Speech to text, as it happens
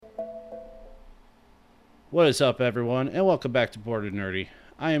What is up, everyone, and welcome back to Boarded Nerdy.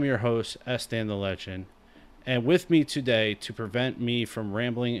 I am your host, Stan the Legend, and with me today, to prevent me from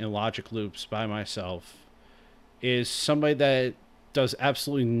rambling in logic loops by myself, is somebody that does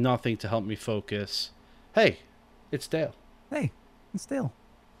absolutely nothing to help me focus. Hey, it's Dale. Hey, it's Dale.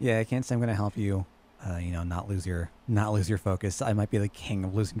 Yeah, I can't say I'm gonna help you. Not lose your focus. I might be the king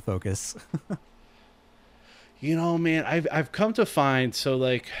of losing focus. You know, man, I've come to find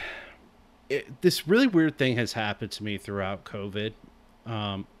this really weird thing has happened to me throughout COVID.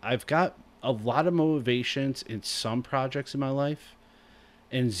 I've got a lot of motivations in some projects in my life,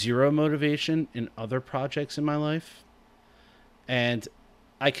 and zero motivation in other projects in my life. And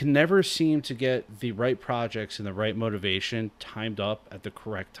I can never seem to get the right projects and the right motivation timed up at the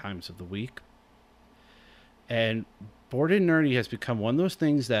correct times of the week. And Bored and Nerdy has become one of those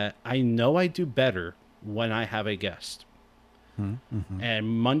things that I know I do better when I have a guest. Mm-hmm. And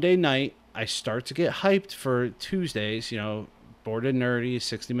Monday night, I start to get hyped for Tuesdays, Bored and Nerdy,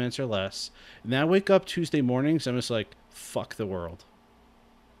 60 minutes or less. And then I wake up Tuesday mornings, I'm just like, fuck the world.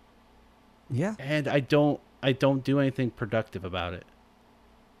 Yeah, And I don't do anything productive about it.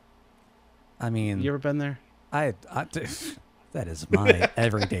 I mean, You ever been there? I that is my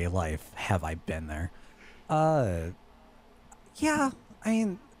everyday life. Have I been there? Uh, yeah. I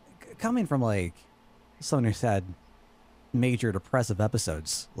mean, coming from like someone who's had major depressive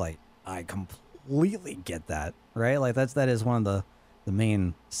episodes, like I completely get that. Right? Like that is one of the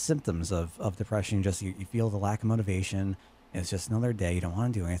main symptoms of depression. Just you feel the lack of motivation. It's just another day. You don't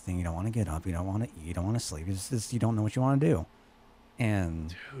want to do anything. You don't want to get up. You don't want to eat. You don't want to sleep. It's just you don't know what you want to do.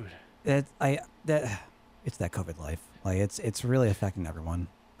 And Dude. that it's that COVID life. Like it's really affecting everyone.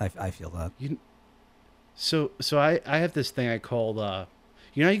 I feel that. You so I have this thing I called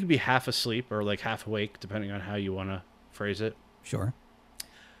you can be half asleep or like half awake depending on how you want to phrase it. Sure.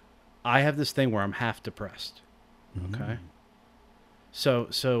 I have this thing where I'm half depressed. Mm. Okay?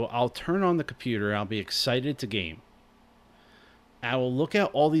 So I'll turn on the computer, I'll be excited to game. I will look at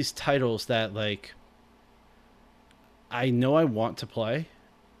all these titles that like I know I want to play,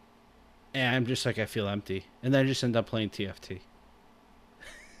 and I'm just like I feel empty. And then I just end up playing TFT.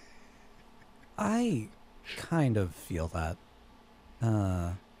 I kind of feel that.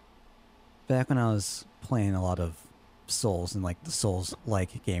 Uh, Back when I was playing a lot of Souls and like the Souls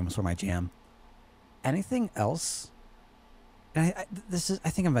like games were my jam. Anything else? And I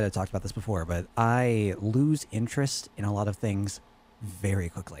think I might have talked about this before, but I lose interest in a lot of things very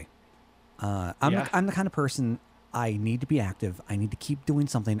quickly. Yeah. I'm the kind of person I need to be active. I need to keep doing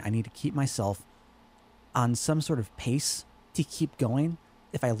something. I need to keep myself on some sort of pace to keep going.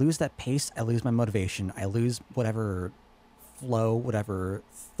 If I lose that pace, I lose my motivation. I lose whatever flow, whatever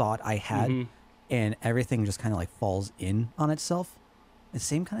thought I had, Mm-hmm. and everything just kind of like falls in on itself. The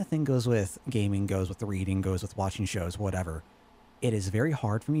same kind of thing goes with gaming, goes with reading, goes with watching shows, whatever. It is very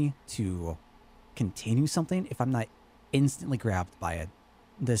hard for me to continue something if I'm not instantly grabbed by it.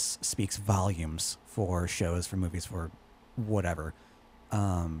 This speaks volumes for shows, for movies, for whatever.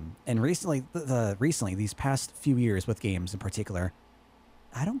 And recently, recently these past few years with games in particular,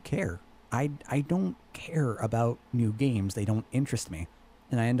 I don't care. I don't care about new games. They don't interest me,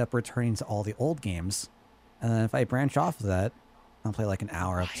 and I end up returning to all the old games. And then if I branch off of that, I'll play like an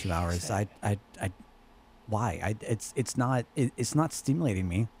hour I up 2 hours. hate I why? It's not stimulating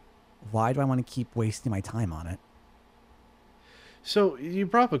me. Why do I want to keep wasting my time on it? So you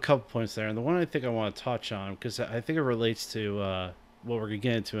brought up a couple points there, and the one I think I want to touch on because I think it relates to what we're gonna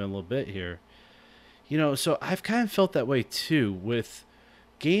get into in a little bit here. So I've kind of felt that way too with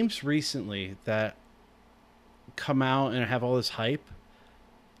games recently that come out and have all this hype.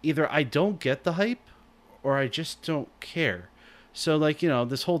 Either I don't get the hype, or I just don't care. So like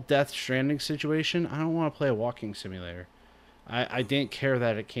this whole Death Stranding situation, I don't want to play a walking simulator. I didn't care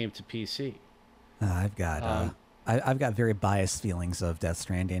that it came to PC. I've got Um, I've got very biased feelings of Death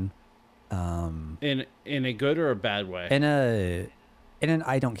Stranding. Um, in a good or a bad way. in a in an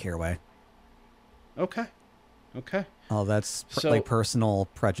I don't care way. Okay. Okay. Oh, that's like So personal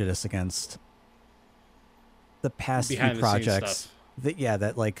prejudice against the past few behind the scenes projects stuff. that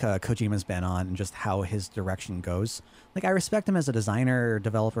that like Kojima's been on and just how his direction goes. Like I respect him as a designer,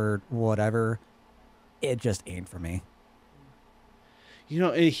 developer, whatever. It just ain't for me.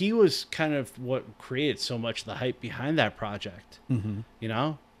 And he was kind of what created so much of the hype behind that project. Mm-hmm. You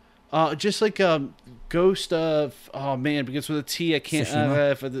know, just like Ghost of oh man, begins with a T. I can't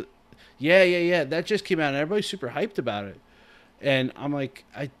Tsushima. for the yeah. That just came out and everybody's super hyped about it. And I'm like,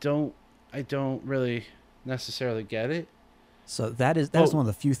 I don't really necessarily get it. So that is Oh, one of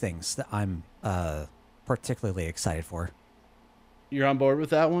the few things that I'm particularly excited for. you're on board with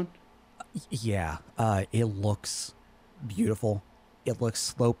that one? Yeah, it looks beautiful. It looks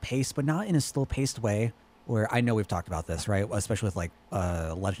slow paced, but not in a slow paced way. Where I know we've talked about this, right? Especially with like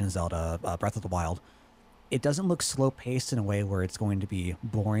Legend of Zelda, Breath of the Wild. It doesn't look slow paced in a way where it's going to be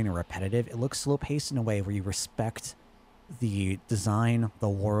boring or repetitive. It looks slow paced in a way where you respect the design, the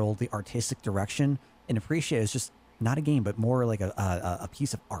world, the artistic direction, and appreciate it's just not a game, but more like a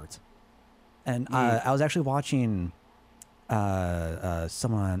piece of art. And Mm. I was actually watching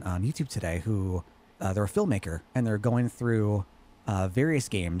someone on YouTube today who they're a filmmaker and they're going through various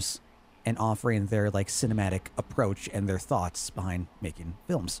games and offering their like cinematic approach and their thoughts behind making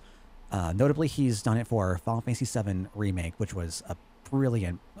films. Notably, he's done it for Final Fantasy VII Remake, which was a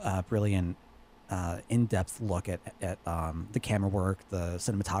brilliant in-depth look at the camera work, the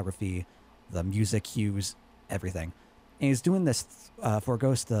cinematography, the music cues, everything. And he's doing this for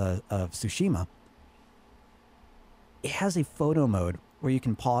Ghost of Tsushima. It has a photo mode where you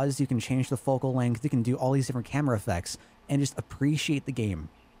can pause, you can change the focal length, you can do all these different camera effects, and just appreciate the game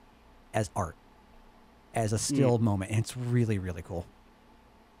as art, as a Mm. still moment. And it's really, really cool.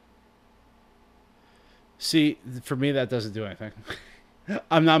 See, for me, that doesn't do anything.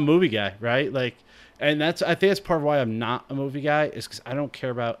 I'm not a movie guy, right? Like, and that's I think that's part of why I'm not a movie guy is because I don't care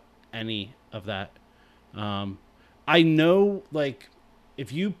about any of that. Um, I know, like,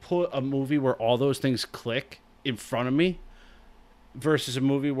 if you put a movie where all those things click in front of me versus a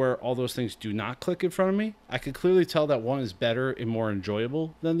movie where all those things do not click in front of me, I could clearly tell that one is better and more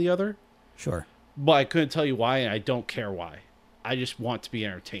enjoyable than the other. Sure. But I couldn't tell you why, and I don't care why. I just want to be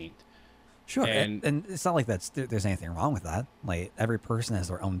entertained. Sure. And And it's not like there's anything wrong with that. Like every person has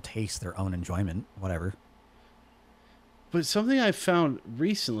their own taste, their own enjoyment, whatever. but something I found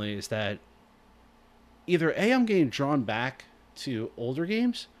recently is that either A, I'm getting drawn back to older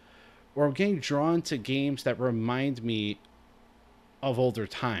games, or I'm getting drawn to games that remind me of older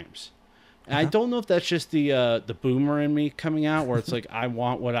times. And I Okay. don't know if that's just the boomer in me coming out, where it's like I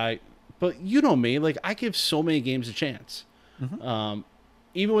want what I. But you know me, like I give so many games a chance, Hmm.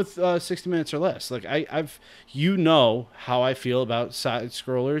 even with 60 minutes or less. Like I've, you know how I feel about side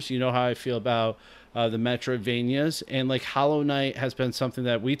scrollers. You know how I feel about the Metroidvanias, and like Hollow Knight has been something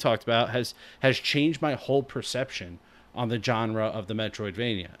that we talked about has changed my whole perception on the genre of the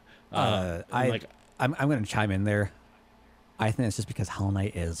Metroidvania. And I like I'm going to chime in there. I think it's just because Hollow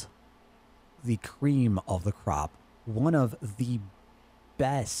Knight is the cream of the crop. One of the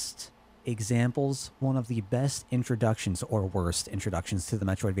best examples, one of the best introductions or worst introductions to the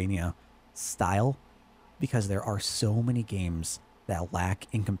Metroidvania style, because there are so many games that lack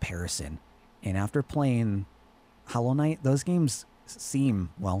in comparison. And after playing Hollow Knight, those games seem,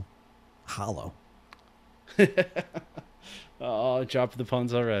 well, hollow. oh, drop the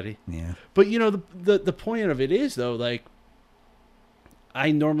puns already. Yeah. But you know the point of it is though, like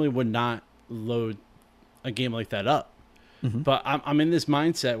I normally would not load a game like that up, Hmm. but I'm in this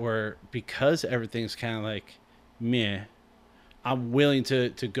mindset where because everything's kind of like meh, I'm willing to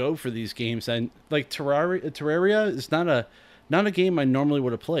go for these games. And like Terraria is not a game I normally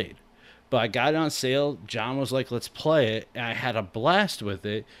would have played, but I got it on sale. John was like, "Let's play it," and I had a blast with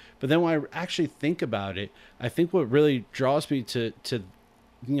it. But then when I actually think about it, I think what really draws me to you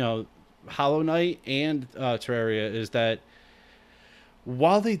know Hollow Knight and Terraria is that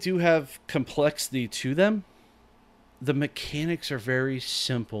while they do have complexity to them, the mechanics are very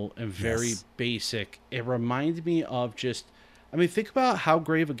simple and very Yes. basic. It reminds me of just, I mean, think about how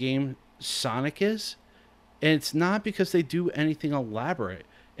great of a game Sonic is. And it's not because they do anything elaborate.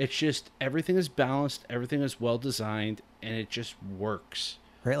 It's just everything is balanced, everything is well designed, and it just works.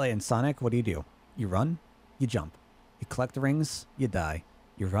 Right, like in Sonic, what do? You run, you jump. You collect the rings, you die.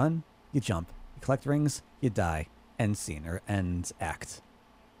 You run, you jump. You collect rings, you die. End scene or end act.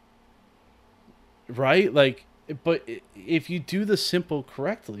 Right? Like, but if you do the simple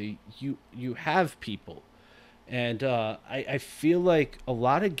correctly, you have people. And I feel like a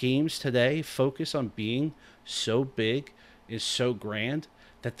lot of games today focus on being so big, is so grand,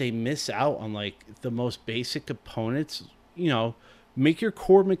 that they miss out on like the most basic components. You know, make your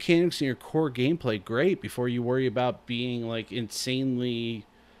core mechanics and your core gameplay great before you worry about being like insanely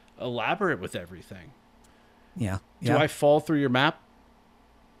elaborate with everything. Yeah, Do yeah. I fall through your map?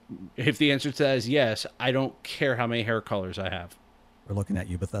 If the answer to that is yes, I don't care how many hair colors I have. We're looking at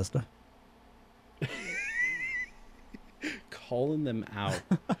you, Bethesda. Calling them out.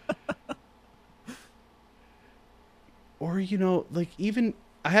 Or you know, like even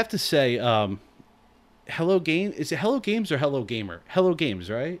I have to say, Hello Game is it Hello Games or Hello Gamer? Hello Games,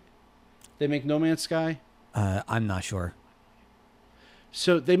 right? They make No Man's Sky. I'm not sure.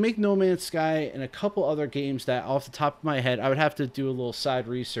 So they make No Man's Sky and a couple other games that, off the top of my head, I would have to do a little side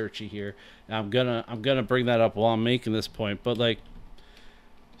researchy here. And I'm gonna bring that up while I'm making this point. But like,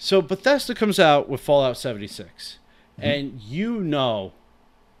 so Bethesda comes out with Fallout 76, and you know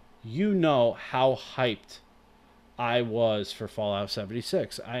how hyped I was for Fallout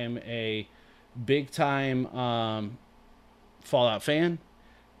 76. I am a big time Fallout fan,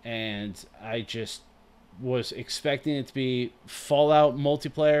 and I just was expecting it to be Fallout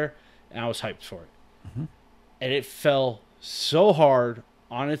multiplayer, and I was hyped for it. Mm-hmm. And it fell so hard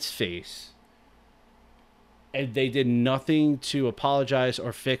on its face, and they did nothing to apologize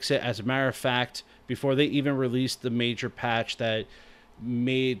or fix it. As a matter of fact, before they even released the major patch that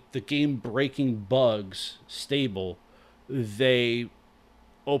made the game breaking bugs stable, they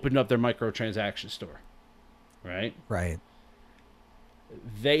opened up their microtransaction store, right? Right.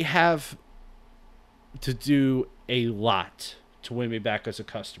 They have to do a lot to win me back as a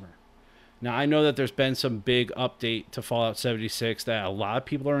customer. Now, I know that there's been some big update to Fallout 76 that a lot of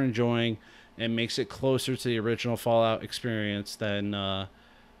people are enjoying and makes it closer to the original Fallout experience than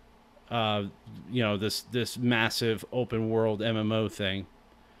this massive open world MMO thing.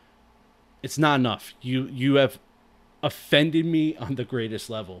 It's not enough. You have offended me on the greatest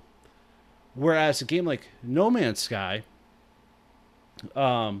level. Whereas a game like No Man's Sky,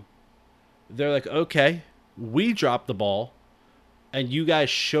 they're like, okay, we dropped the ball, and you guys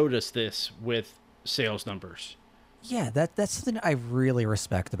showed us this with sales numbers. Yeah, that's something I really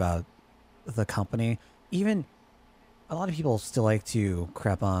respect about the company. Even a lot of people still like to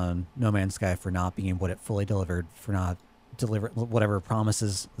crap on No Man's Sky for not being what it fully delivered, for not delivering whatever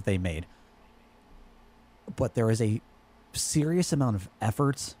promises that they made. But there is a serious amount of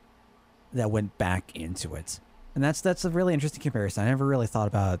effort that went back into it. And that's a really interesting comparison. I never really thought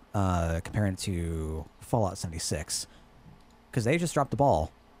about comparing it to Fallout 76. Because they just dropped the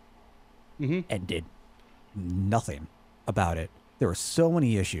ball and did nothing about it. There were so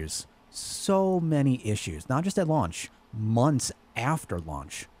many issues. Not just at launch, months after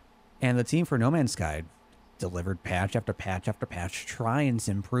launch. And the team for No Man's Sky delivered patch after patch after patch, trying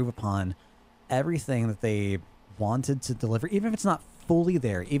to improve upon everything that they wanted to deliver, even if it's not fully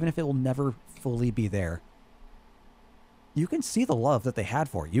there, even if it will never fully be there. You can see the love that they had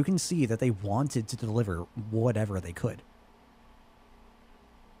for it. You can see that they wanted to deliver whatever they could.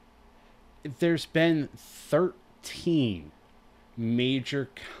 There's been 13 major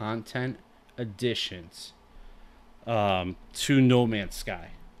content additions to No Man's Sky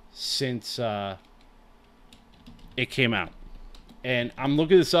since it came out. And I'm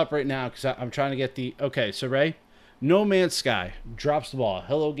looking this up right now because I'm trying to get the... Okay, so Ray, No Man's Sky drops the ball.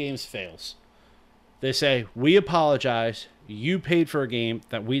 Hello Games fails. They say, we apologize. You paid for a game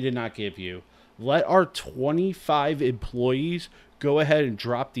that we did not give you. Let our 25 employees go ahead and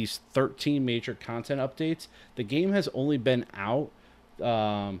drop these 13 major content updates. The game has only been out.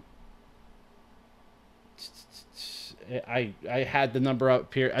 I had the number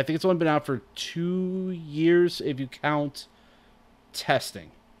up here. I think it's only been out for 2 years if you count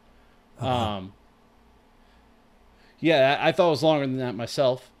testing. Yeah, I thought it was longer than that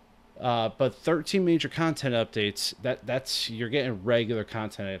myself. But 13 major content updates, that's you're getting regular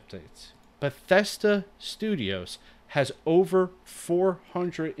content updates. Bethesda Studios has over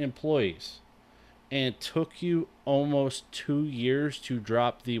 400 employees, and it took you almost 2 years to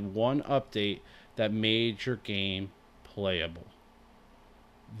drop the one update that made your game playable.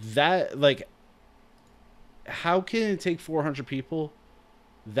 That, like, how can it take 400 people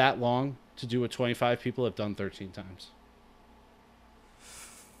that long to do what 25 people have done 13 times?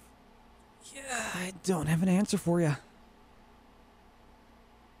 Yeah, I don't have an answer for you.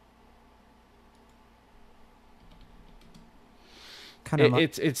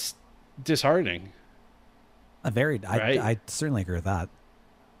 It's disheartening. Right? I certainly agree with that.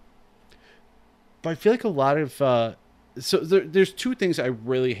 But I feel like a lot of there's two things I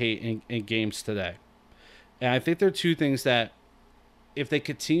really hate in games today, and I think there are two things that, if they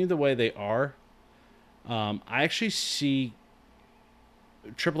continue the way they are, I actually see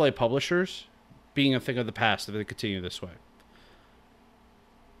AAA publishers being a thing of the past if they continue this way.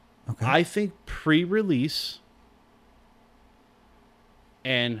 Okay. I think pre-release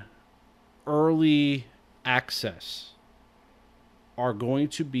and early access are going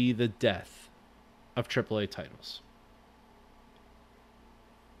to be the death of AAA titles.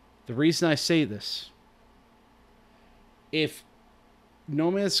 The reason I say this, if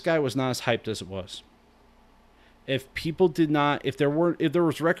No Man's Sky was not as hyped as it was, if people did not, if there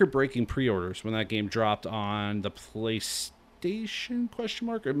was record-breaking pre-orders when that game dropped on the PlayStation question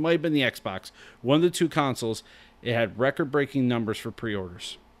mark, or it might have been the Xbox. One of the two consoles, it had record-breaking numbers for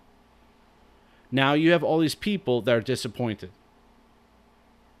pre-orders. Now you have all these people that are disappointed.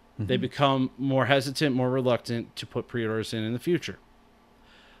 They become more hesitant, more reluctant to put pre-orders in the future.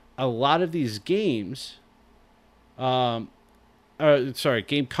 A lot of these games, game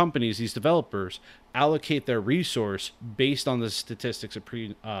companies, these developers allocate their resource based on the statistics of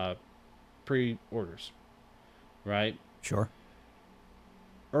pre-orders, right? Sure.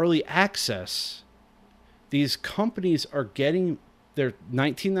 Early access, these companies are getting their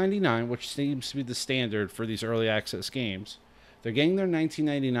 $19.99, which seems to be the standard for these early access games. They're getting their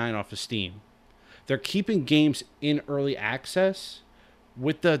 $19.99 off of Steam. They're keeping games in early access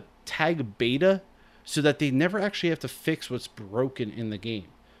with the tag beta so that they never actually have to fix what's broken in the game.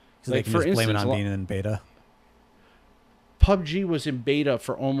 So like, they can just blame it on being in beta. PUBG was in beta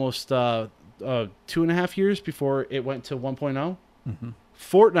for almost 2.5 years before it went to 1.0.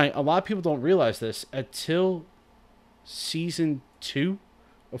 Fortnite, a lot of people don't realize this, until Season 2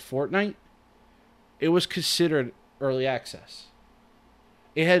 of Fortnite, it was considered early access.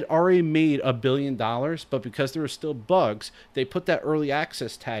 It had already made $1 billion, but because there were still bugs, they put that early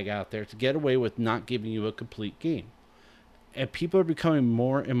access tag out there to get away with not giving you a complete game. And people are becoming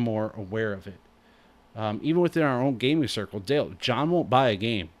more and more aware of it. Even within our own gaming circle, Dale, John won't buy a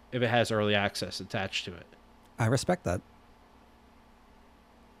game if it has early access attached to it. I respect that.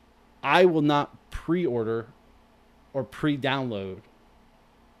 I will not pre-order or pre-download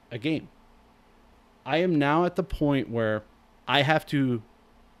a game. I am now at the point where I have to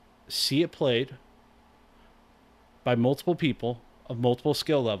see it played by multiple people of multiple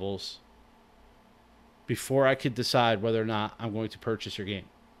skill levels before I could decide whether or not I'm going to purchase your game.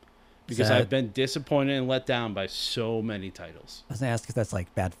 Because I've been disappointed and let down by so many titles. I was going to ask if that's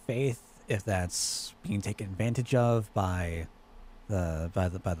like bad faith, if that's being taken advantage of by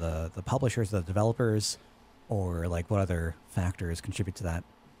the publishers, the developers, or like what other factors contribute to that.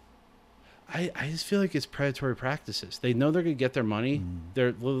 I just feel like it's predatory practices. They know they're going to get their money.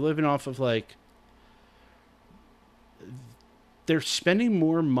 They're living off of they're spending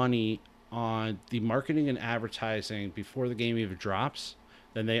more money on the marketing and advertising before the game even drops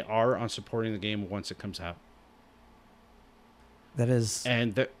than they are on supporting the game once it comes out. That is...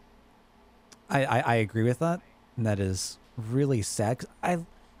 And I agree with that. And that is really sad. I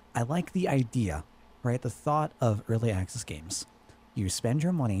like the idea, right? The thought of early access games. You spend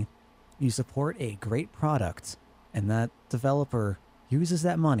your money, you support a great product, and that developer uses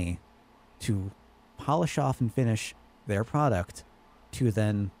that money to polish off and finish their product to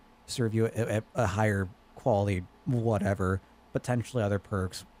then serve you a higher quality, whatever, potentially other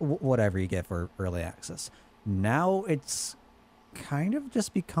perks, whatever you get for early access. Now it's kind of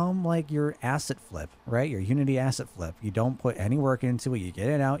just become like your asset flip, right? Your Unity asset flip. You don't put any work into it. You get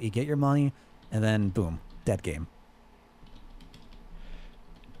it out, you get your money, and then boom, dead game.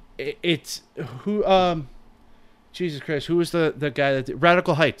 It's who Jesus Christ, who was the guy that did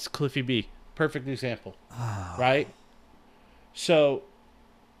Radical Heights, Cliffy B. Perfect example. Right? So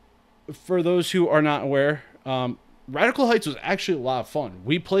for those who are not aware, Radical Heights was actually a lot of fun.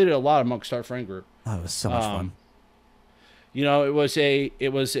 We played it a lot amongst our friend group. Oh, it was so much fun. You know, it was a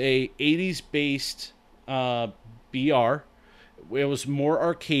 80s based BR. It was more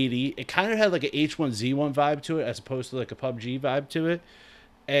arcadey. It kind of had like an H1Z1 vibe to it as opposed to like a PUBG vibe to it.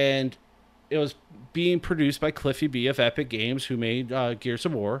 And it was being produced by Cliffy B of Epic Games, who made Gears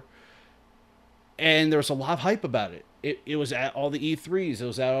of War. And there was a lot of hype about it. It was at all the E3s. It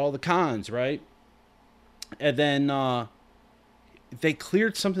was at all the cons, right? And then they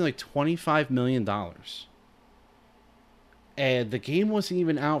cleared something like $25 million. And the game wasn't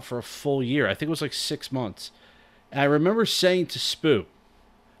even out for a full year. I think it was like 6 months. And I remember saying to Spoo,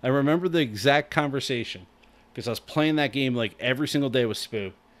 I remember the exact conversation, because I was playing that game like every single day with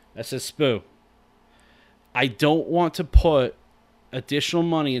Spoo. I said, Spoo, I don't want to put additional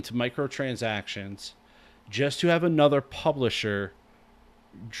money into microtransactions just to have another publisher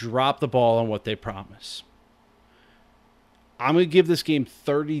drop the ball on what they promise. I'm going to give this game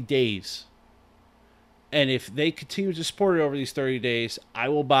 30 days. And if they continue to support it over these 30 days, I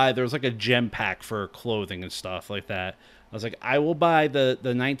will buy... There was like a gem pack for clothing and stuff like that. I was like, I will buy the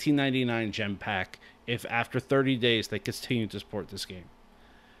 $19.99 gem pack if after 30 days they continue to support this game.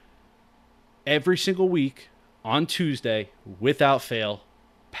 Every single week, on Tuesday, without fail,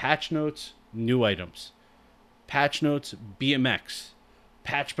 patch notes, new items. Patch notes, BMX.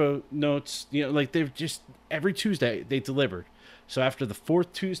 Patch notes, you know, like they've just... Every Tuesday, they delivered. So after the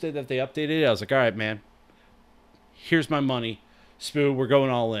 4th Tuesday that they updated it, I was like, all right, man. Here's my money. Spoo, we're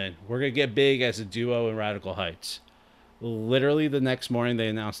going all in. We're going to get big as a duo in Radical Heights. Literally the next morning, they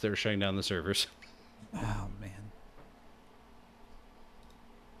announced they were shutting down the servers. Oh man,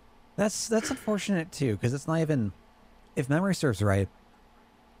 that's unfortunate too, because it's not even. If memory serves right,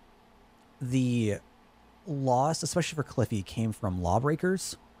 the loss, especially for Cliffy, came from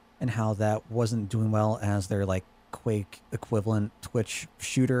Lawbreakers, and how that wasn't doing well as their like Quake equivalent Twitch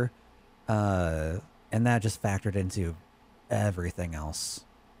shooter, and that just factored into everything else,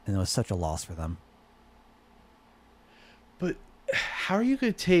 and it was such a loss for them. But how are you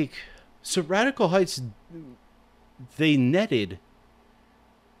going to take. So, Radical Heights, they netted.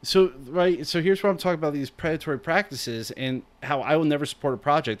 So, right. So, here's what I'm talking about, these predatory practices and how I will never support a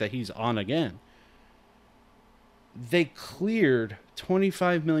project that he's on again. They cleared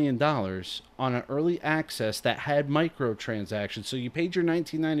 $25 million on an early access that had microtransactions. So, you paid your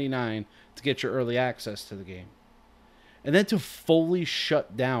 $19.99 to get your early access to the game. And then to fully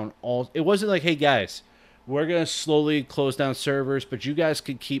shut down all. It wasn't like, hey, guys, we're going to slowly close down servers, but you guys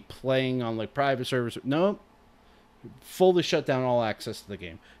could keep playing on like private servers. No, fully shut down all access to the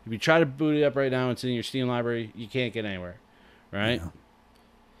game. If you try to boot it up right now, it's in your Steam library, you can't get anywhere, right? Yeah.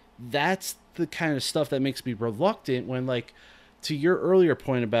 That's the kind of stuff that makes me reluctant when, like, to your earlier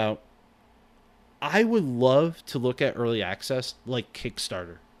point about, I would love to look at early access like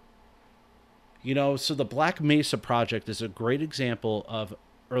Kickstarter. You know, so the Black Mesa project is a great example of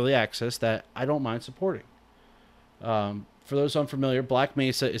early access that I don't mind supporting. For those unfamiliar, Black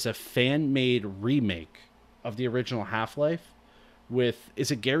Mesa is a fan-made remake of the original Half-Life with, is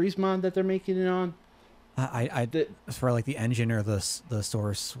it Gary's Mod that they're making it on? As for like the engine or the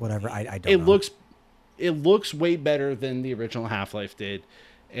source, whatever, I don't It know. looks way better than the original Half-Life did.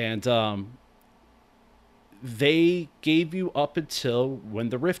 And they gave you up until when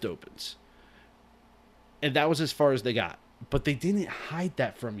the Rift opens. And that was as far as they got. But they didn't hide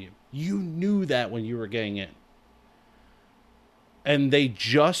that from you. You knew that when you were getting in. And they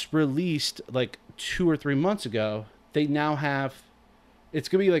just released, like 2 or 3 months ago, they now have, it's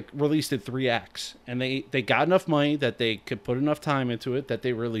going to be like released in 3 acts. And they got enough money that they could put enough time into it that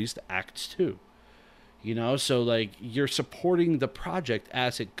they released Acts 2. You know, so like you're supporting the project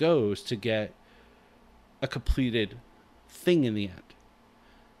as it goes to get a completed thing in the end.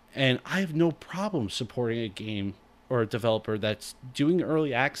 And I have no problem supporting a game or a developer that's doing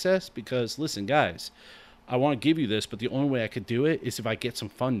early access because, listen, guys, I want to give you this, but the only way I could do it is if I get some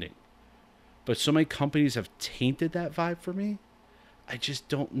funding. But so many companies have tainted that vibe for me. I just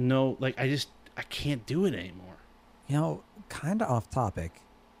don't know. Like, I can't do it anymore. You know, kind of off topic,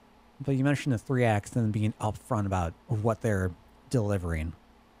 but you mentioned the 3 acts and being upfront about what they're delivering.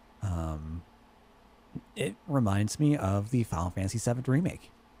 It reminds me of the Final Fantasy VII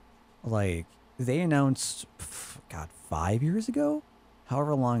remake. Like, they announced, God, 5 years ago?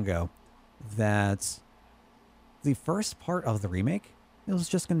 However long ago, that the first part of the remake, it was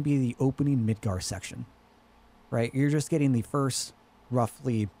just going to be the opening Midgar section, right? You're just getting the first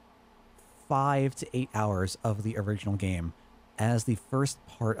roughly 5 to 8 hours of the original game as the first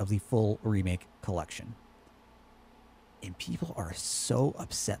part of the full remake collection. And people are so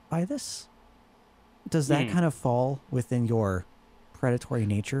upset by this. Does that kind of fall within your predatory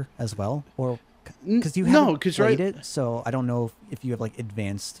nature as well? Or because you haven't played it, so I don't know if you have like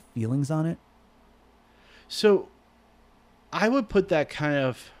advanced feelings on it. So I would put that kind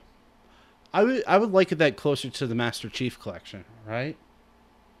of, I would liken that closer to the Master Chief Collection, right?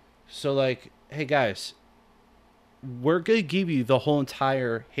 So like, hey guys, we're gonna give you the whole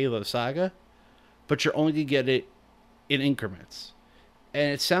entire Halo saga, but you're only gonna get it in increments.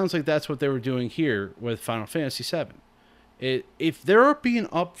 And it sounds like that's what they were doing here with Final Fantasy VII. If they're being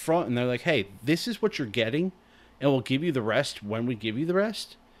upfront and they're like, hey, this is what you're getting, and we'll give you the rest when we give you the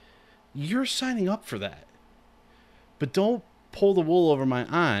rest, you're signing up for that. But don't pull the wool over my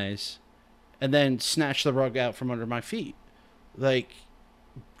eyes and then snatch the rug out from under my feet. Like,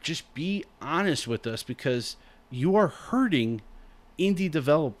 just be honest with us, because you are hurting indie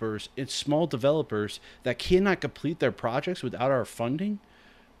developers and small developers that cannot complete their projects without our funding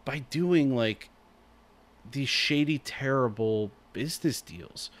by doing like these shady, terrible business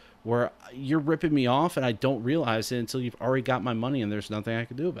deals where you're ripping me off and I don't realize it until you've already got my money and there's nothing I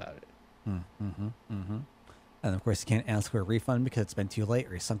can do about it. And of course, you can't ask for a refund because it's been too late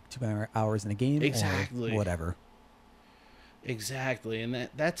or you sunk 2 hours in a game Exactly. or whatever. Exactly. And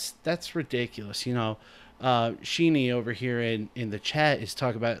that's ridiculous. You know, Sheeny over here in the chat is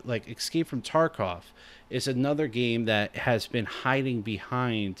talking about like Escape from Tarkov is another game that has been hiding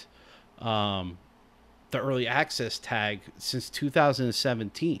behind the early access tag since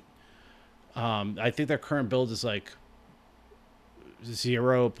 2017. I think their current build is like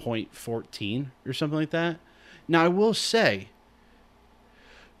 0.14 or something like that. Now, I will say,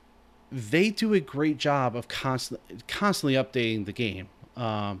 they do a great job of constantly updating the game.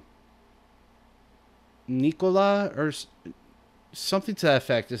 Nicola or something to that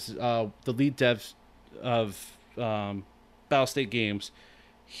effect is the lead dev of Battlestate Games.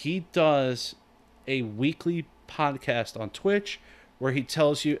 He does a weekly podcast on Twitch where he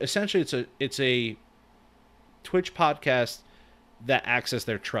tells you essentially it's a Twitch podcast that acts as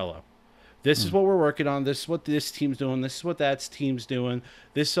their Trello. This is what we're working on. This is what this team's doing. This is what that team's doing.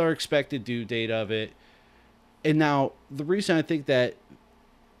 This is our expected due date of it. And now the reason I think that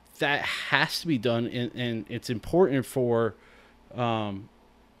has to be done and it's important for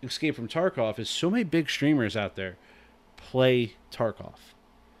Escape from Tarkov is so many big streamers out there play Tarkov.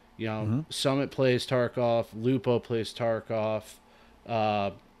 You know, Summit plays Tarkov, Lupo plays Tarkov.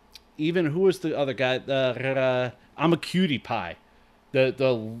 Even who was the other guy? I'm a Cutie Pie.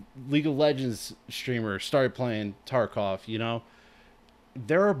 The League of Legends streamer started playing Tarkov. You know,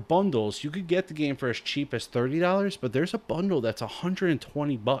 there are bundles. You could get the game for as cheap as $30, but there's a bundle that's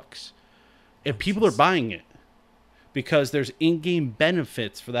 $120, and people are buying it because there's in-game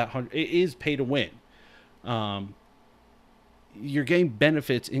benefits for that. It is pay to win. You're getting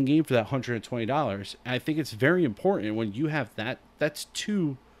benefits in game for that $120. I think it's very important when you have that. That's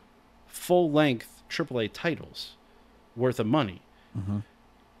 2 full-length AAA titles worth of money.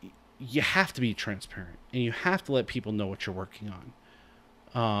 You have to be transparent, and you have to let people know what you're working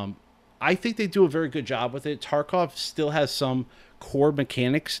on. I think they do a very good job with it. Tarkov still has some core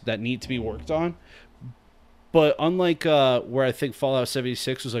mechanics that need to be worked on, but unlike where I think Fallout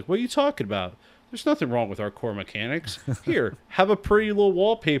 76 was like, what are you talking about? There's nothing wrong with our core mechanics. Here, have a pretty little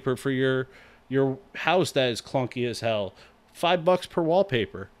wallpaper for your house that is clunky as hell. $5 per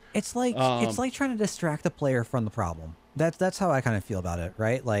wallpaper. It's like trying to distract the player from the problem. That's how I kind of feel about it,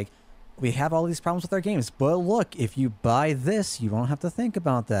 right? Like, we have all these problems with our games, but look, if you buy this, you won't have to think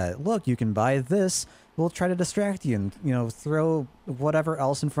about that. Look, you can buy this. We'll try to distract you and, you know, throw whatever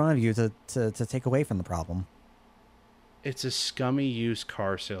else in front of you to take away from the problem. It's a scummy used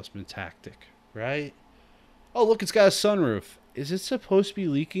car salesman tactic, right? Oh, look, it's got a sunroof. Is it supposed to be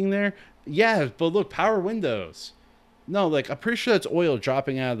leaking there? Yeah, but look, power windows. No, like, I'm pretty sure that's oil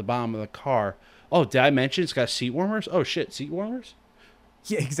dropping out of the bottom of the car. Oh, did I mention it's got seat warmers? Oh, shit, seat warmers?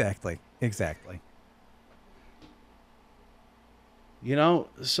 Yeah, exactly. You know,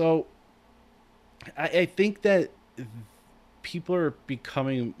 so I think that people are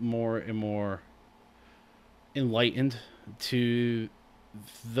becoming more and more enlightened to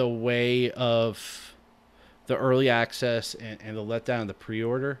the way of the early access and the letdown of the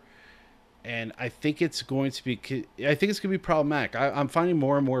pre-order. And I think it's going to be problematic. I'm finding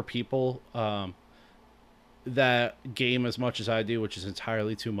more and more people that game as much as I do, which is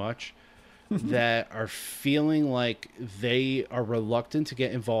entirely too much, that are feeling like they are reluctant to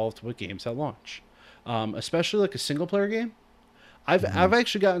get involved with games at launch, especially like a single player game. I've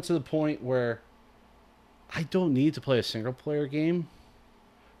actually gotten to the point where I don't need to play a single player game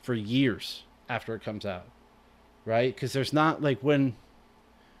for years after it comes out, right? Because there's not like when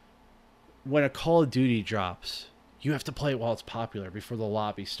a Call of Duty drops, you have to play it while it's popular before the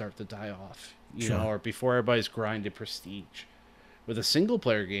lobbies start to die off, you know, or before everybody's grinded prestige. With a single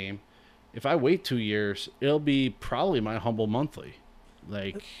player game, if I wait 2 years, it'll be probably my humble monthly.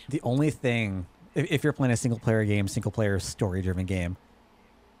 Like, the only thing, if you're playing a single player story driven game,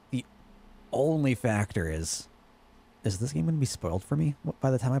 the only factor is this game going to be spoiled for me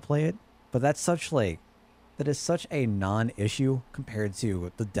by the time I play it? But that is such a non-issue compared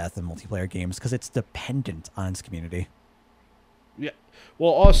to the death of multiplayer games because it's dependent on its community. Yeah.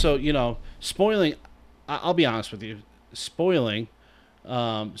 Well, also, you know, spoiling, I'll be honest with you, spoiling,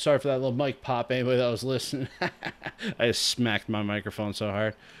 sorry for that little mic pop, anybody that was listening. I just smacked my microphone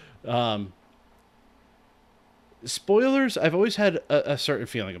so hard. Spoilers, I've always had a certain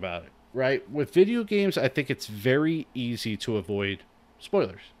feeling about it, right? With video games, I think it's very easy to avoid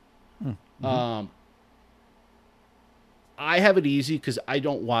spoilers. I have it easy because I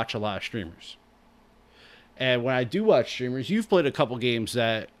don't watch a lot of streamers. And when I do watch streamers, you've played a couple games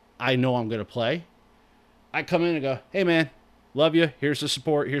that I know I'm going to play. I come in and go, hey, man, love you. Here's the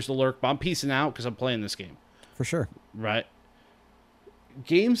support. Here's the lurk. But I'm peacing out because I'm playing this game. For sure. Right?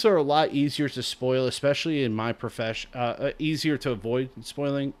 Games are a lot easier to spoil, especially in my profession. Easier to avoid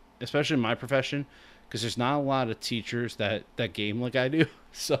spoiling, especially in my profession, because there's not a lot of teachers that game like I do.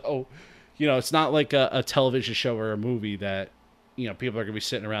 So, you know, it's not like a television show or a movie that, you know, people are going to be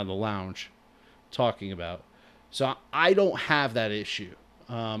sitting around the lounge talking about. So I don't have that issue.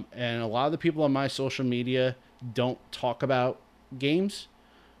 And a lot of the people on my social media don't talk about games.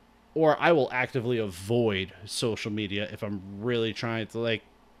 or I will actively avoid social media if I'm really trying to, like,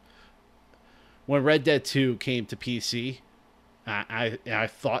 when Red Dead 2 came to PC, I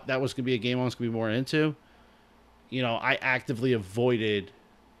thought that was going to be a game I was going to be more into. You know, I actively avoided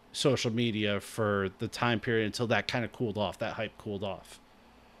social media for the time period until that kind of cooled off, that hype cooled off.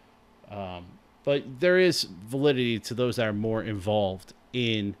 But there is validity to those that are more involved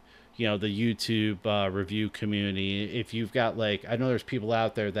in, you know, the YouTube review community. If you've got, like, I know there's people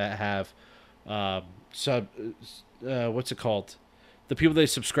out there that have sub, what's it called? The people they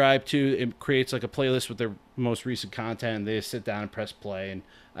subscribe to, it creates like a playlist with their most recent content, and they just sit down and press play. And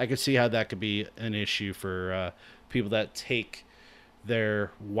I could see how that could be an issue for people that take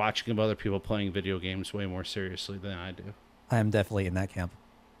their watching of other people playing video games way more seriously than I do. I am definitely in that camp.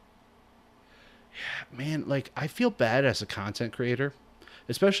 Man, like, I feel bad as a content creator,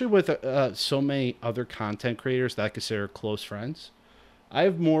 especially with so many other content creators that I consider close friends. I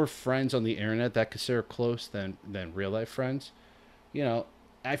have more friends on the internet that I consider close than real life friends. You know,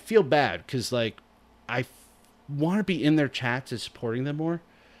 I feel bad because, like, I want to be in their chats and supporting them more.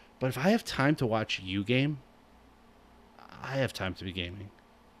 But if I have time to watch you game, I have time to be gaming.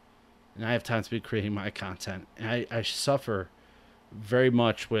 And I have time to be creating my content. And I suffer very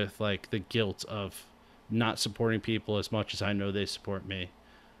much with, like, the guilt of not supporting people as much as I know they support me.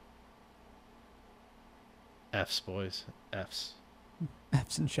 F's, boys. F's.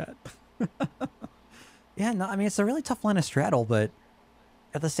 F's in chat. Yeah, no, I mean, it's a really tough line to straddle, but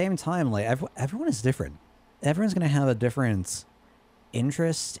at the same time, like, everyone is different. Everyone's going to have a different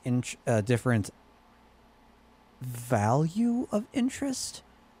interest, in a different value of interest.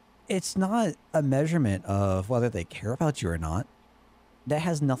 It's not a measurement of whether they care about you or not. That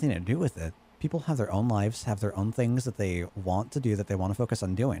has nothing to do with it. People have their own lives, have their own things that they want to do, that they want to focus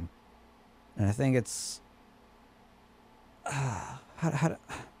on doing. And I think it's... I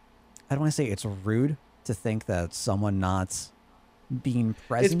don't want to say it's rude to think that someone not being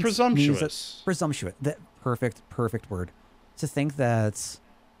present... It's presumptuous. Presumptuous. That perfect word. To think that,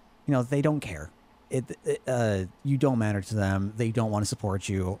 you know, they don't care. You don't matter to them. They don't want to support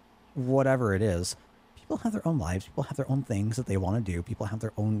you. Whatever it is. People have their own lives. People have their own things that they want to do. People have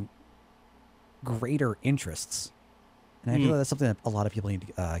their own greater interests. And I feel like that's something that a lot of people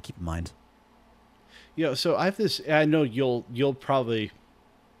need to keep in mind. Yeah, so I have this... I know you'll probably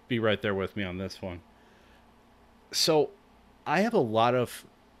be right there with me on this one. So I have a lot of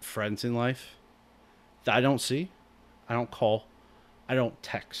friends in life that I don't see, I don't call, I don't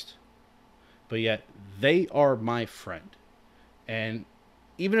text. But yet they are my friend. And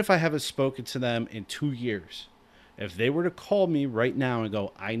even if I haven't spoken to them in 2 years, if they were to call me right now and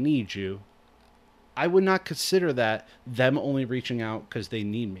go, I need you, I would not consider that them only reaching out because they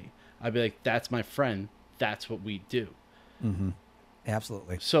need me. I'd be like, that's my friend. That's what we do. Mm-hmm.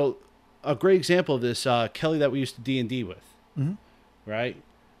 Absolutely. So a great example of this, Kelly that we used to D&D with, right?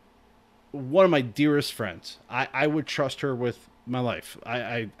 One of my dearest friends. I would trust her with my life.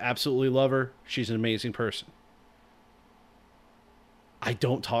 I absolutely love her. She's an amazing person. I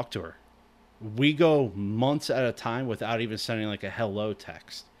don't talk to her. We go months at a time without even sending like a hello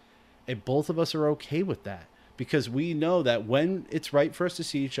text. And both of us are okay with that because we know that when it's right for us to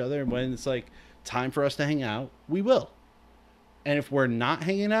see each other and when it's like time for us to hang out, we will. And if we're not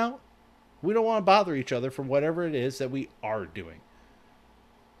hanging out, we don't want to bother each other for whatever it is that we are doing.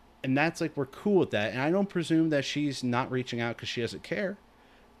 And that's like, we're cool with that. And I don't presume that she's not reaching out because she doesn't care.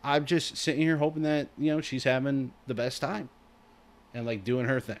 I'm just sitting here hoping that, you know, she's having the best time and like doing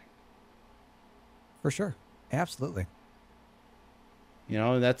her thing. For sure. Absolutely. You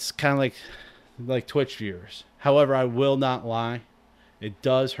know, and that's kind of like Twitch viewers. However, I will not lie. It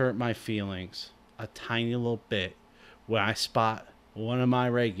does hurt my feelings a tiny little bit when I spot one of my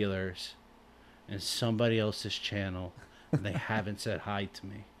regulars in somebody else's channel and they haven't said hi to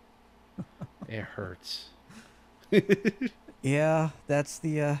me. It hurts. Yeah, that's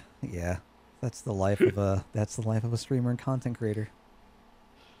the that's the life of a streamer and content creator.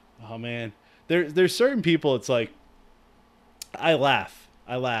 Oh man, there's certain people. It's like I laugh.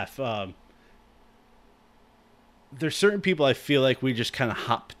 There's certain people I feel like we just kind of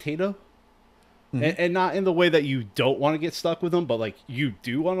hot potato. And not in the way that you don't want to get stuck with them, but like you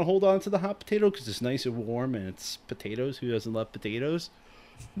do want to hold on to the hot potato because it's nice and warm and it's potatoes. Who doesn't love potatoes?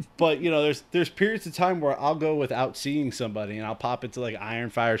 But you know, there's periods of time where I'll go without seeing somebody, and I'll pop into like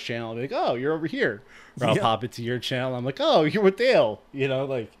Ironfire's channel. I'll be like, "Oh, you're over here," or I'll pop into your channel. I'm like, "Oh, you're with Dale." You know,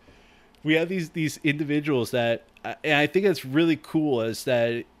 like we have these individuals that, and I think it's really cool is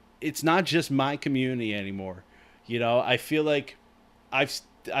that it's not just my community anymore. You know, I feel like I've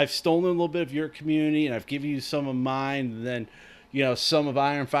stolen a little bit of your community and I've given you some of mine, and then some of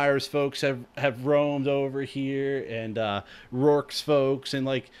Iron Fire's folks have roamed over here, and Rourke's folks, and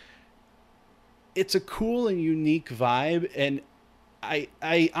like it's a cool and unique vibe. And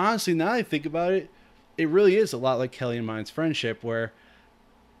I honestly, now that I think about it, it really is a lot like Kelly and mine's friendship, where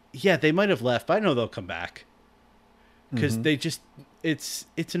yeah, they might have left, but I know they'll come back because Mm-hmm. they just it's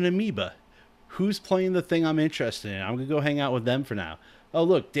an amoeba. Who's playing the thing I'm interested in? I'm gonna go hang out with them for now. Oh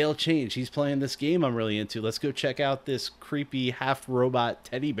look, Dale changed. He's playing this game I'm really into. Let's go check out this creepy half robot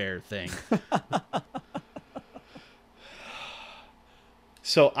teddy bear thing.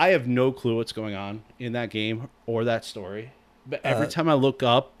 So I have no clue what's going on in that game or that story. But every Uh, time I look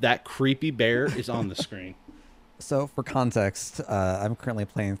up, that creepy bear is on the screen. so for context, I'm currently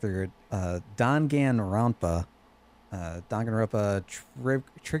playing through Danganronpa,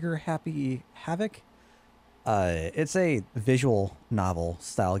 Trigger Happy Havoc. It's a visual novel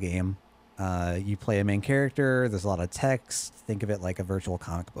style game. You play a main character. There's a lot of text. Think of it like a virtual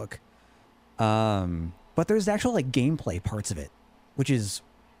comic book. But there's actual like gameplay parts of it, which is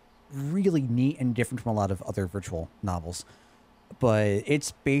really neat and different from a lot of other virtual novels. But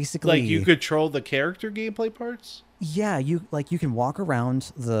it's basically Like you control the character gameplay parts? yeah, you can walk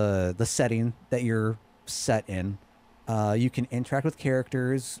around the setting that you're set in. You can interact with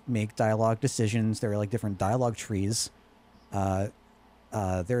characters, make dialogue decisions. There are like different dialogue trees. Uh,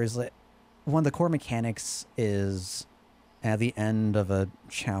 there is like one of the core mechanics is at the end of a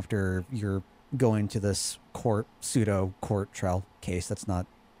chapter you're going to this pseudo court trial case that's not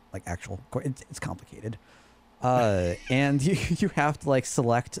like actual court. It's complicated. And you have to like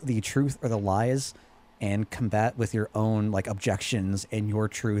select the truth or the lies and combat with your own like objections and your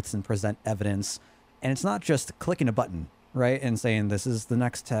truths and present evidence. And it's not just clicking a button, right? And saying this is the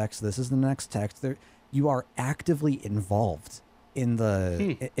next text, this is the next text. There, you are actively involved in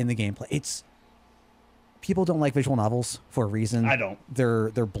the gameplay. It's people don't like visual novels for a reason. I don't.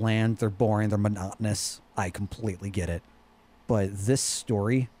 They're bland, they're boring, they're monotonous. I completely get it. But this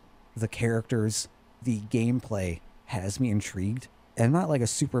story, the characters, the gameplay has me intrigued. And I'm not like a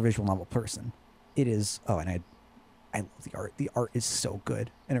super visual novel person. It is. Oh, and I love the art. The art is so good,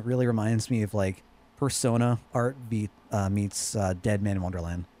 and it really reminds me of like Persona art meets Dead Man in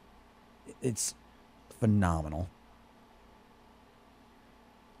Wonderland. It's phenomenal.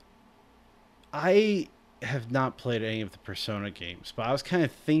 I have not played any of the Persona games, but I was kind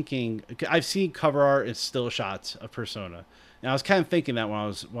of thinking. I've seen cover art and still shots of Persona, and I was kind of thinking that when I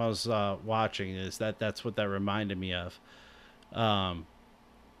was watching is that's what that reminded me of. Um,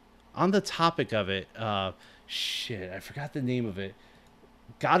 on the topic of it, shit, I forgot the name of it.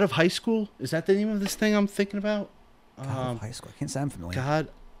 God of High School, is that the name of this thing I'm thinking about? God of High School. I can't say I'm familiar. God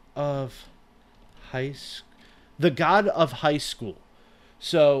of High School, the God of High School.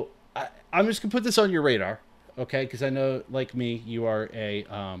 So I'm just gonna put this on your radar, okay? Because I know, like me, you are a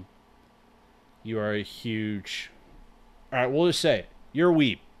huge. All right, we'll just say it. You're a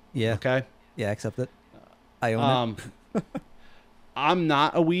weeb, Yeah, okay? yeah, accept it. I own Um, I'm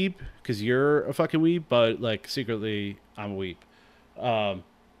not a weeb because you're a fucking weeb, but like secretly, I'm a weeb. Um,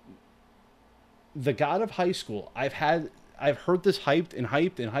 the God of High School. I've heard this hyped and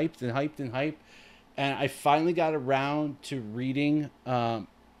hyped and hyped and hyped and hyped, and I finally got around to reading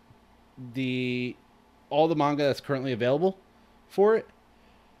the all the manga that's currently available for it.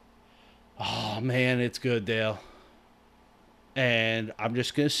 Oh man, it's good, Dale. And I'm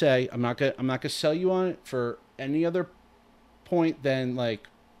just gonna say I'm not gonna sell you on it for any other point than like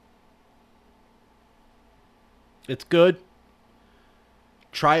it's good.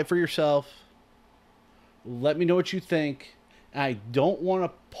 Try it for yourself. Let me know what you think. And I don't want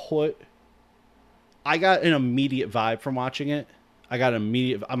to put. I got an immediate vibe from watching it. I got an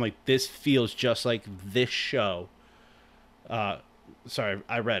immediate. I'm like, this feels just like this show. Uh, sorry,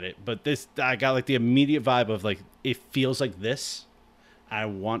 I read it, but this I got like the immediate vibe of like it feels like this. I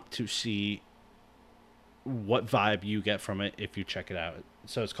want to see what vibe you get from it if you check it out.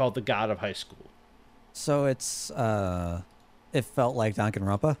 So it's called The God of High School. So it's it felt like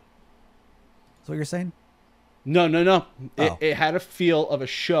Danganronpa. Is what you're saying? No, no, no. Oh. It had a feel of a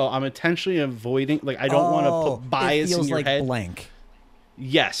show. I'm intentionally avoiding, like, I don't want to Oh, put bias it feels in your like head. blank.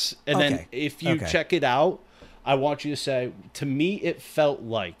 Yes. And then Okay. if you Okay. check it out, I want you to say, to me, it felt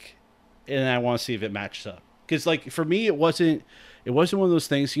like, and I want to see if it matches up. Because, like, for me, it wasn't one of those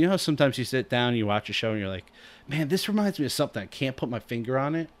things. You know how sometimes you sit down and you watch a show and you're like, man, this reminds me of something. I can't put my finger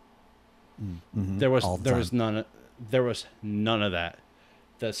on it. Mm-hmm. There was All the there time. was none of that.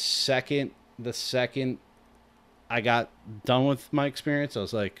 The second I got done with my experience, I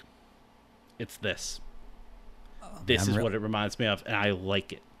was like, it's this. This I'm is re- what it reminds me of, and I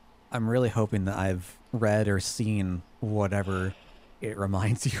like it. I'm really hoping that I've read or seen whatever it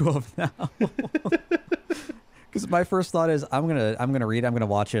reminds you of now. Because my first thought is I'm gonna read, I'm gonna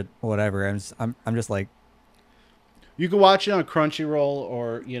watch it, whatever. I'm just like, You can watch it on Crunchyroll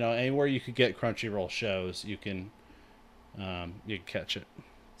or anywhere you could get Crunchyroll shows. You can catch it.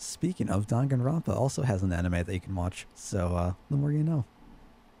 speaking of, Danganronpa also has an anime that you can watch. So the more you know.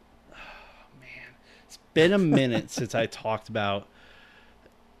 Man, it's been a minute since I talked about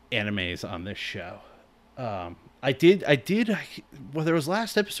animes on this show. Well, there was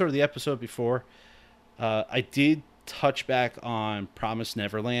last episode or the episode before. I did touch back on Promise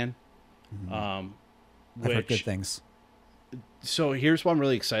Neverland. Um, I've heard good which things. so here's what I'm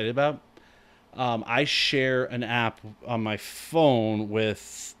really excited about. I share an app on my phone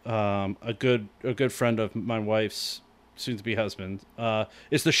with a good friend of my wife's soon to be husband.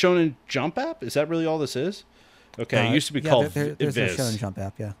 It's the Shonen Jump app. Is that really all this is? Okay, it used to be Yeah, called there's a Viz. Shonen Jump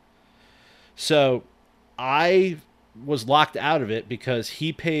app. Yeah. So I was locked out of it because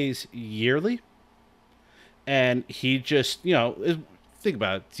he pays yearly, and he just think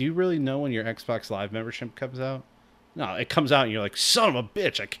about it. Do you really know when your Xbox Live membership comes out? No, it comes out and you're like, son of a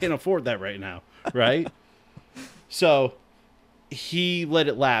bitch, I can't afford that right now, right? So he let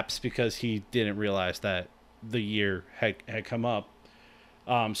it lapse because he didn't realize that the year had come up.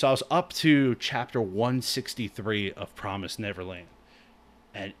 So I was up to chapter 163 of Promise Neverland,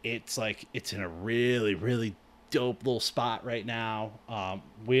 and it's in a really really dope little spot right now.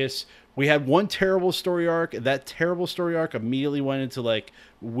 We had one terrible story arc, and that terrible story arc immediately went into like,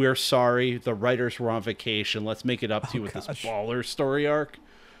 we're sorry, the writers were on vacation, let's make it up to you with this Gosh. baller story arc.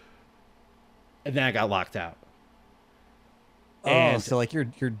 And then I got locked out. Oh, so like you're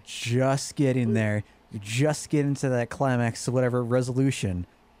just getting there. You're just getting to that climax to whatever resolution,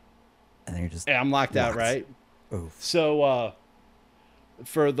 and then you're just And I'm locked out, locked. right? Oof. So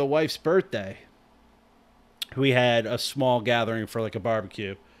for the wife's birthday, we had a small gathering for like a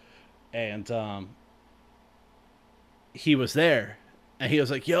barbecue, and he was there, and he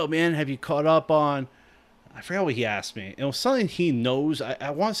was like, "Yo, man, have you caught up on?" I forgot what he asked me. It was something he knows.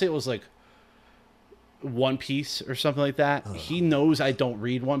 I want to say it was like One Piece or something like that. He knows I don't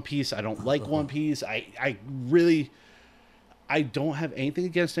read One Piece. I don't like One Piece. I really, I don't have anything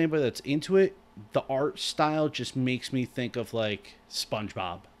against anybody that's into it. The art style just makes me think of like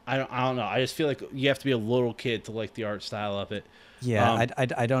SpongeBob. I don't know. I just feel like you have to be a little kid to like the art style of it. Yeah, Um,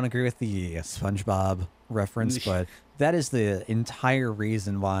 I don't agree with the SpongeBob reference, but that is the entire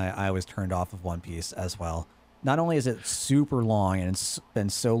reason why I was turned off of One Piece as well. Not only is it super long and it's been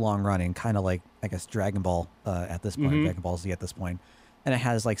so long running, kind of like I guess Dragon Ball at this point, Dragon Ball Z at this point, and it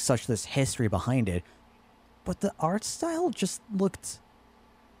has like such this history behind it, but the art style just looked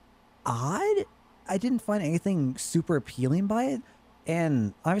odd. I didn't find anything super appealing by it,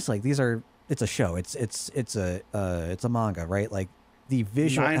 and obviously like it's a show. It's a manga, right? Like the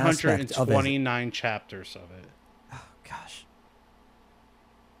visual aspect of it. 929 chapters of it. Oh gosh.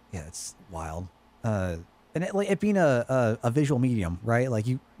 Yeah, it's wild. And it being a visual medium, right? Like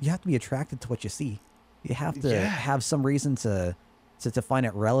you have to be attracted to what you see. You have to Yeah. have some reason to find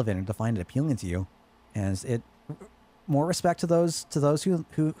it relevant and to find it appealing to you. And it more respect to those who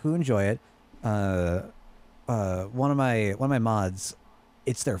enjoy it. One of my mods,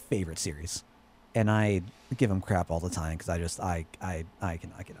 it's their favorite series, and I give them crap all the time because I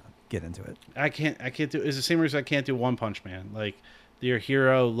cannot get into it. I can't do. It's the same reason I can't do One Punch Man. Like your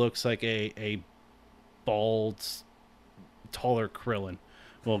hero looks like a bald, taller Krillin.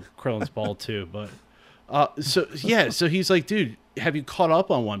 Well, Krillin's bald too, but so he's like, dude, have you caught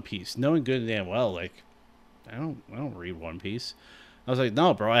up on One Piece? Knowing good and damn well, like, I don't read One Piece. I was like,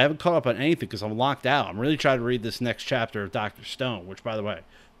 no, bro, I haven't caught up on anything because I'm locked out. I'm really trying to read this next chapter of Doctor Stone, which, by the way,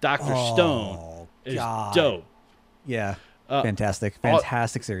 Doctor Stone Oh, is God. dope. Yeah, Uh, fantastic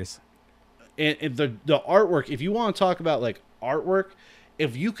series. And the artwork, if you want to talk about like artwork,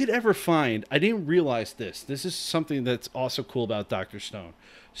 if you could ever find, I didn't realize this is something that's also cool about Dr. Stone.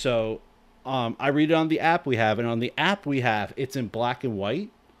 So I read it on the app we have, and on the app we have, it's in black and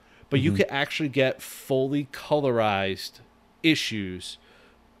white, but you can actually get fully colorized issues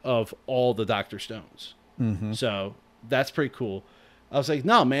of all the Dr. Stones. So that's pretty cool. I was like,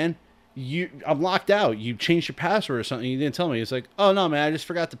 no, man, I'm locked out. You changed your password or something. You didn't tell me. It's like, oh no, man, I just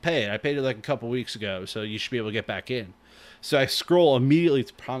forgot to pay it. I paid it like a couple weeks ago, so you should be able to get back in. So I scroll immediately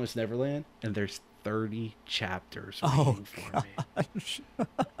to Promise Neverland, and there's 30 chapters waiting for me.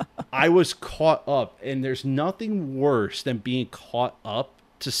 I was caught up, and there's nothing worse than being caught up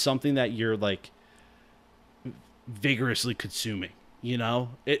to something that you're like vigorously consuming. You know,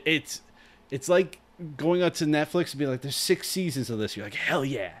 it's like going out to Netflix and be like, "There's 6 seasons of this." You're like, "Hell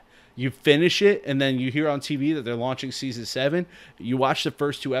yeah!" You finish it, and then you hear on TV that they're launching season 7. You watch the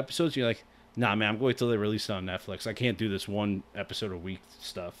first 2 episodes, and you're like, nah, man, I'm going till they release it on Netflix. I can't do this 1 episode a week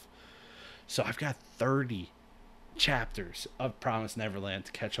stuff. So I've got 30 chapters of Promised Neverland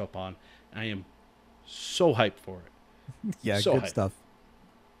to catch up on. I am so hyped for it. Yeah, so good hyped. stuff.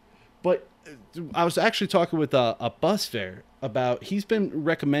 But I was actually talking with a bus fare about, he's been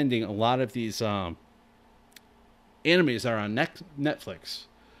recommending a lot of these animes that are on Netflix.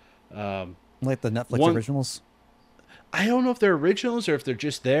 Like the Netflix originals? I don't know if they're originals or if they're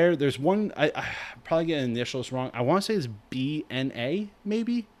just there. There's one, I probably get initials wrong. I want to say it's BNA,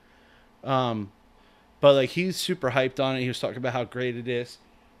 maybe. But like, he's super hyped on it. He was talking about how great it is.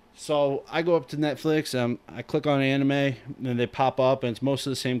 So I go up to Netflix, I click on anime, and then they pop up, and it's most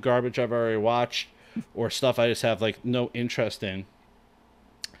of the same garbage I've already watched, or stuff I just have like no interest in.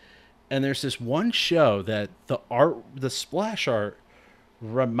 And there's this one show that the splash art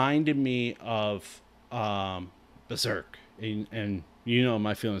reminded me of Berserk, and you know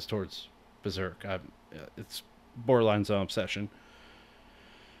my feelings towards Berserk. It's borderline zone obsession.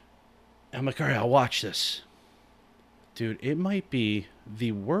 I'm like, all right, I'll watch this. Dude, it might be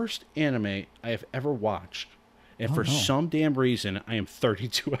the worst anime I have ever watched. And for some damn reason, I am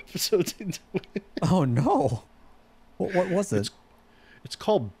 32 episodes into it. Oh, no. What was it? It's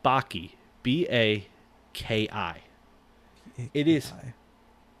called Baki. Baki.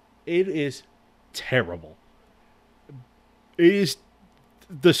 It is terrible.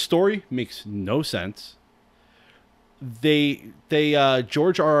 The story makes no sense. They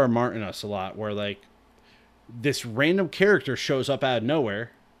George R.R. Martin us a lot, where like this random character shows up out of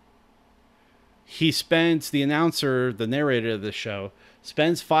nowhere. The announcer, the narrator of the show,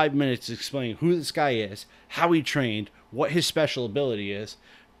 spends 5 minutes explaining who this guy is, how he trained, what his special ability is,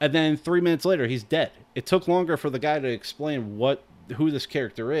 and then 3 minutes later, he's dead. It took longer for the guy to explain who this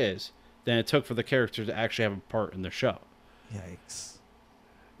character is than it took for the character to actually have a part in the show. Yikes.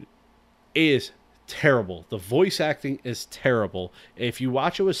 It is terrible. The voice acting is terrible. If you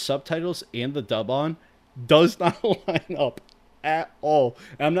watch it with subtitles and the dub on, does not line up at all.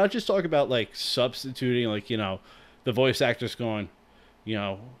 And I'm not just talking about like substituting, like, you know, the voice actors going, you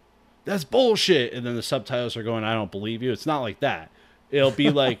know, that's bullshit, and then the subtitles are going, I don't believe you. It's not like that. It'll be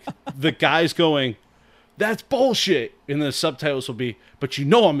like the guys going, that's bullshit, and the subtitles will be, but you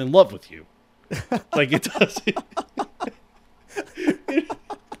know I'm in love with you. Like, it doesn't.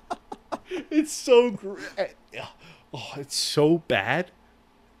 It's so great. Oh, it's so bad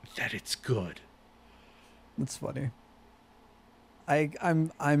that it's good. That's funny.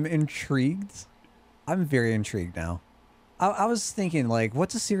 I'm intrigued. I'm very intrigued now. I was thinking, like,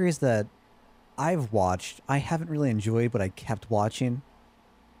 what's a series that I've watched, I haven't really enjoyed, but I kept watching?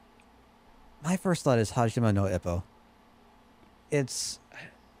 My first thought is Hajime no Ippo. It's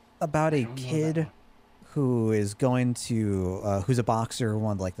about a kid who is going to, who's a boxer,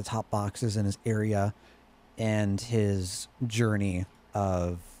 one of like the top boxers in his area, and his journey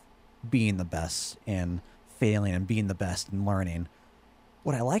of being the best and failing and being the best and learning.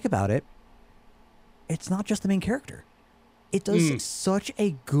 What I like about it, it's not just the main character. It does such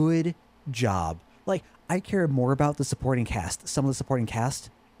a good job. Like, I care more about the supporting cast, some of the supporting cast,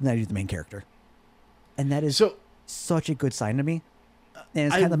 than I do the main character. And that is such a good sign to me. And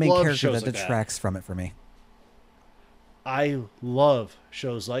it's kind of the main character that detracts from it for me. I love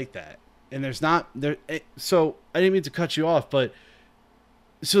shows like that. And there's not there. So I didn't mean to cut you off, but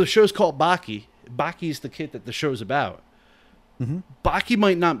so the show's called Baki. Baki's the kid that the show's about. Mm-hmm. Baki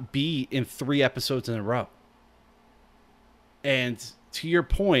might not be in 3 episodes in a row. And to your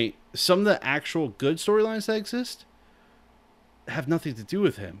point, some of the actual good storylines that exist have nothing to do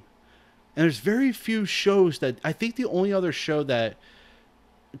with him. And there's very few shows that, I think the only other show that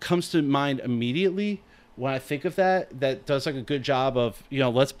comes to mind immediately when I think of that does like a good job of, you know,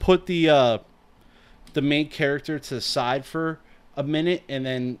 let's put the main character to the side for a minute, and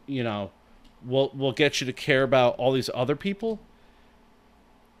then, you know, we'll get you to care about all these other people.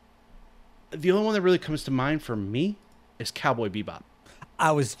 The only one that really comes to mind for me is Cowboy Bebop.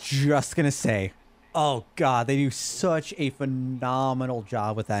 I was just gonna say, oh god, they do such a phenomenal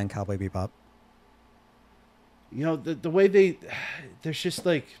job with that in Cowboy Bebop. You know, the way there's just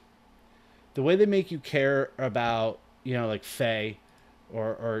like, the way they make you care about, you know, like Faye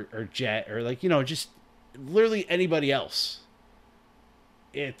or Jet, or like, you know, just literally anybody else.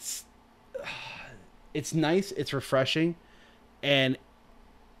 It's nice, it's refreshing, and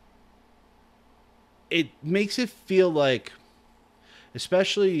it makes it feel like,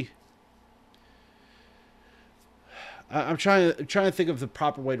 especially, I'm trying to think of the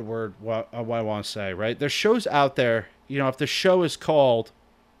proper way to word what I want to say, right? There's shows out there, you know, if the show is called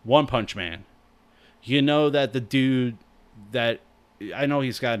One Punch Man. You know that the dude that I know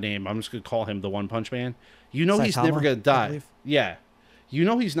he's got a name. I'm just gonna call him the One Punch Man. You know he's never Saitama, gonna I die. believe. Yeah, you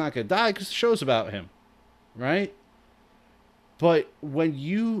know he's not gonna die because the show's about him, right? But when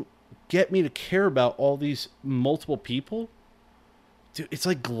you get me to care about all these multiple people, dude, it's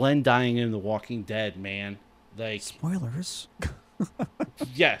like Glenn dying in The Walking Dead, man. Like, Spoilers.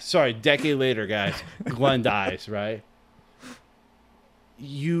 yeah, sorry, decade later, guys, Glenn dies, right?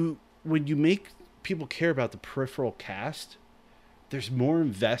 When you make people care about the peripheral cast, there's more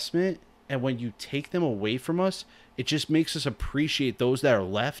investment, and when you take them away from us, it just makes us appreciate those that are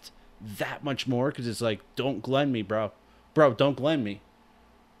left that much more because it's like, don't Glenn me, bro, don't Glenn me,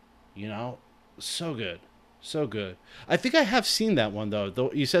 you know. So good, so good. I think I have seen that one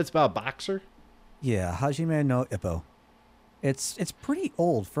though you said it's about a boxer. Yeah, Hajime no Ippo. It's pretty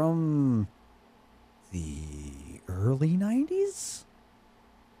old, from the early 90s.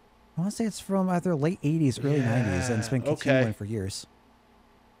 I want to say it's from either late 80s, early 90s, and it's been continuing Okay. for years.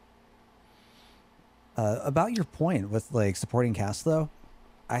 About your point with like supporting cast, though,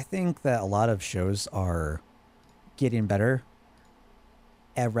 I think that a lot of shows are getting better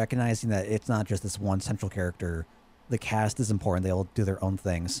at recognizing that it's not just this one central character. The cast is important. They all do their own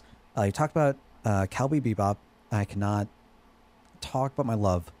things. You talked about Cowboy Bebop. I cannot talk about my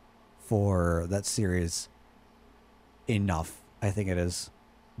love for that series enough. I think it is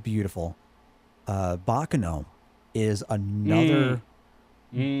beautiful. Bakuno is another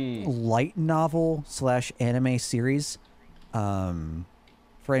light novel slash anime series.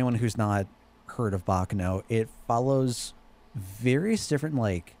 For anyone who's not heard of Bakuno, it follows various different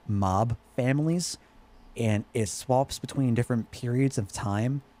like mob families, and it swaps between different periods of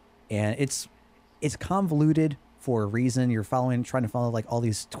time, and it's convoluted for a reason. You're trying to follow like all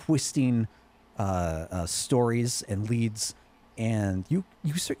these twisting stories and leads, and you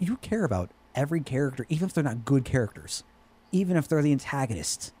care about every character, even if they're not good characters, even if they're the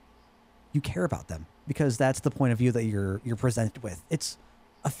antagonist. You care about them because that's the point of view that you're presented with. It's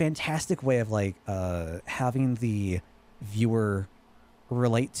a fantastic way of like having the viewer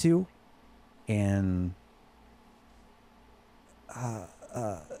relate to and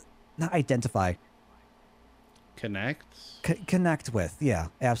not identify, Connect. connect with. Yeah,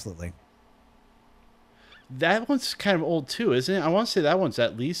 absolutely. That one's kind of old too, isn't it? I want to say that one's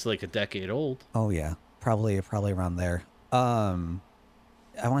at least like a decade old. Oh yeah, probably around there. I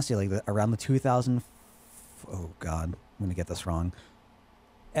want to say like around the 2000. Oh God, I'm gonna get this wrong.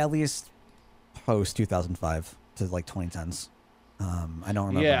 At least post 2005 to like 2010s. I don't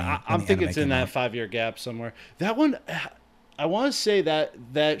remember. Yeah, I'm when the thinking anime it's in came that out. 5 year gap somewhere. That one, I want to say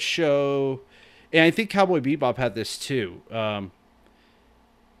that show, and I think Cowboy Bebop had this too.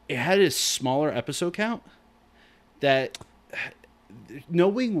 It had a smaller episode count that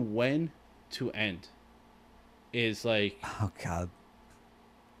knowing when to end is like Oh God,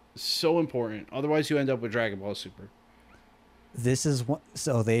 so important. Otherwise, you end up with Dragon Ball Super. this is what.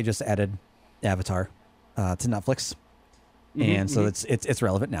 So they just added Avatar to Netflix, and so Mm-hmm. it's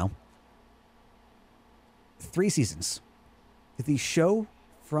relevant now. 3 seasons. The show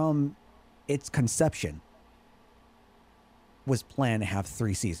from its conception was planned to have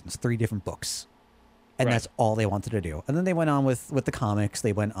 3 seasons, 3 different books, and Right. that's all they wanted to do. And then they went on with the comics.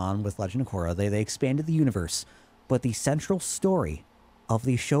 They went on with Legend of Korra. They expanded the universe, but the central story of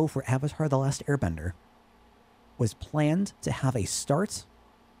the show for Avatar: The Last Airbender was planned to have a start,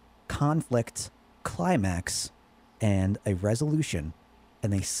 conflict, climax, and a resolution,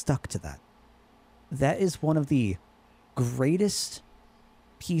 and they stuck to that. That is one of the greatest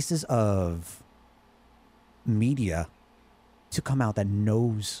pieces of media to come out that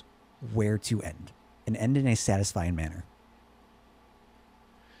knows where to end and end in a satisfying manner.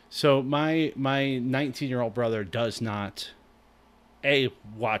 So my 19-year-old brother does not A,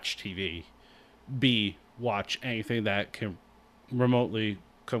 watch TV, B, watch anything that can remotely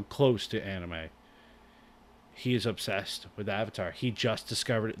come close to anime. He is obsessed with Avatar. He just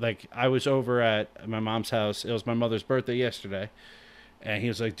discovered it. Like, I was over at my mom's house. It was my mother's birthday yesterday. And he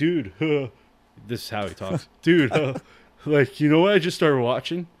was like, dude, this is how he talks. Dude, like, you know what I just started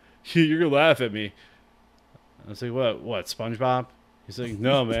watching? You're going to laugh at me. I was like, what, SpongeBob? He's like,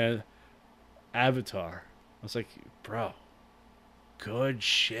 no, man, Avatar. I was like, bro, good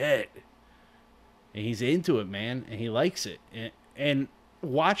shit. And he's into it, man, and he likes it. And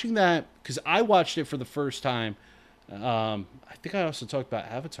watching that, because I watched it for the first time. I think I also talked about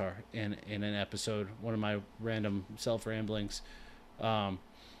Avatar in an episode, one of my random self ramblings. I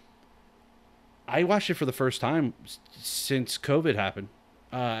watched it for the first time since COVID happened.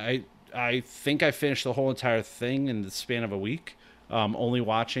 I think I finished the whole entire thing in the span of a week. only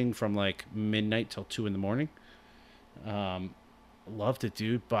watching from like midnight till 2 in the morning. Loved it,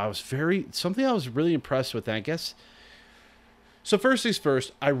 dude. But something I was really impressed with. And I guess so. First things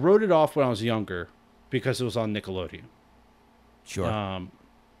first, I wrote it off when I was younger because it was on Nickelodeon. Sure.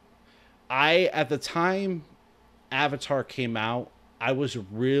 I at the time Avatar came out, I was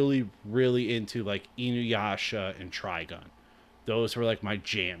really, really into like Inuyasha and Trigun. Those were like my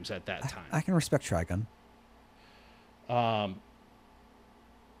jams at that time. I can respect Trigun.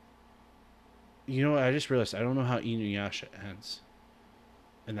 You know what? I just realized I don't know how Inuyasha ends,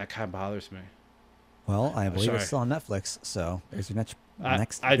 and that kind of bothers me. Well, I I'm believe it's sorry. still on Netflix, so there's your next I,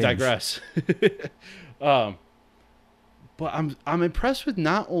 next I binge. digress. um, but I'm impressed with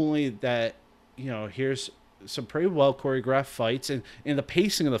not only that, here's some pretty well choreographed fights, and the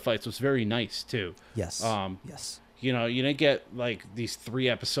pacing of the fights was very nice too. Yes. Um, Yes. you didn't get like these 3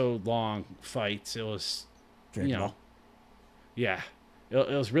 episode long fights. It was, Dragon you know, Ball. yeah, it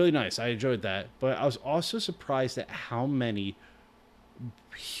was really nice. I enjoyed that, but I was also surprised at how many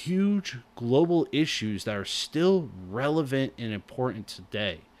huge global issues that are still relevant and important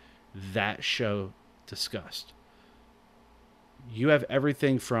today that show discussed. You have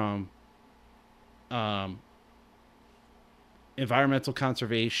everything from um, environmental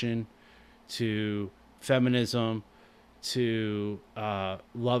conservation to feminism to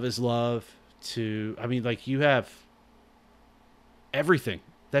love is love to, I mean, like, you have everything.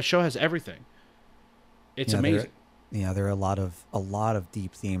 That show has everything. It's Yeah, amazing. there are a lot of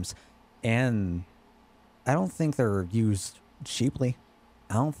deep themes, and I don't think they're used cheaply.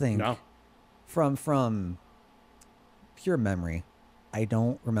 I don't think No. from pure memory, I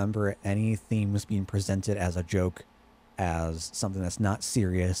don't remember any themes being presented as a joke, as something that's not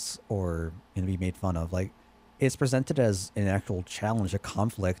serious or going to be made fun of. Like, it's presented as an actual challenge, a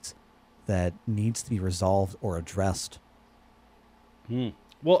conflict that needs to be resolved or addressed.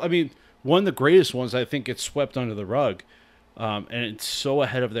 Well, I mean, one of the greatest ones I think gets swept under the rug, and it's so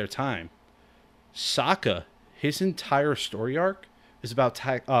ahead of their time. Sokka, his entire story arc is about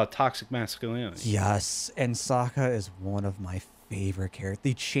toxic masculinity. Yes, and Sokka is one of my favorite characters.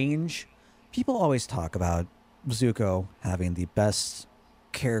 The change, people always talk about Zuko having the best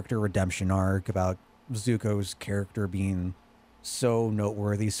character redemption arc, about Zuko's character being so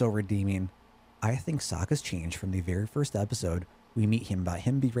noteworthy, so redeeming. I think Sokka's change from the very first episode, we meet him about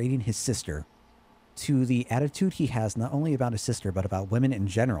him berating his sister, to the attitude he has not only about his sister but about women in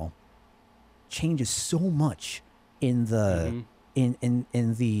general, changes so much in the Mm-hmm.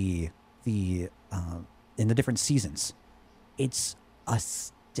 in the different seasons. It's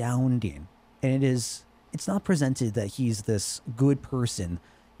astounding, and it's not presented that he's this good person,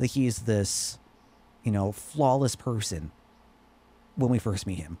 that he's this flawless person. When we first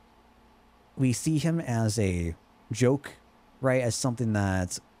meet him, we see him as a joke, right? As something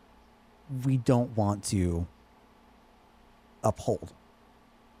that we don't want to uphold.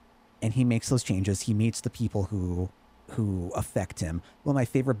 And he makes those changes. He meets the people who affect him. One of my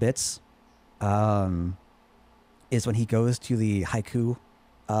favorite bits is when he goes to the haiku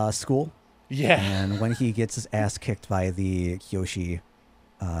school, Yeah. and when he gets his ass kicked by the Kyoshi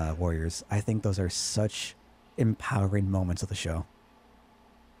warriors. I think those are such empowering moments of the show.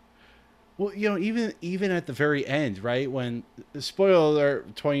 Well, even at the very end, right? When, spoiler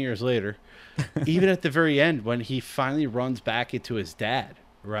alert, 20 years later, even at the very end when he finally runs back into his dad,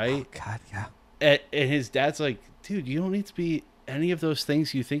 right? God, yeah. And his dad's like, dude, you don't need to be any of those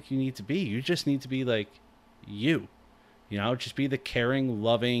things you think you need to be. You just need to be like you. Just be the caring,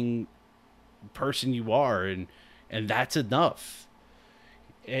 loving person you are, and that's enough.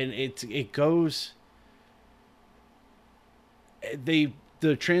 And it goes,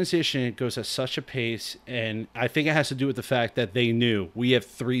 the transition goes at such a pace, and I think it has to do with the fact that they knew we have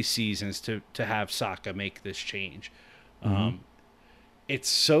 3 seasons to have Sokka make this change. It's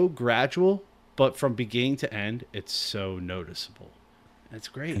so gradual, but from beginning to end, it's so noticeable. It's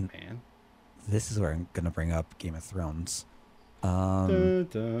great, And man. this is where I'm gonna bring up Game of Thrones. Dun,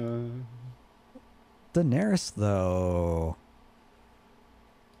 dun. Daenerys, though.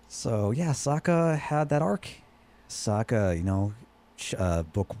 So yeah, Sokka had that arc. Sokka,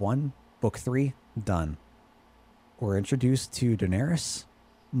 book 1, book 3, done. We're introduced to Daenerys,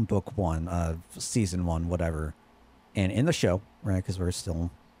 book 1, season 1, whatever. And in the show, right, because we're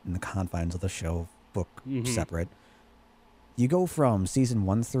still in the confines of the show, book separate. You go from season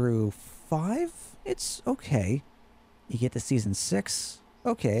 1 through 5, it's okay. You get to season 6,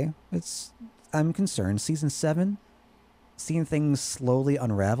 okay. I'm concerned. Season 7, seeing things slowly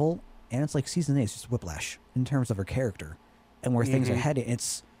unravel, and it's like season 8 is just whiplash in terms of her character and where things are headed.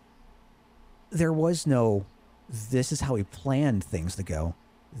 There was no this is how we planned things to go.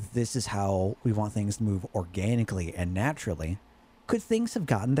 This is how we want things to move organically and naturally. Could things have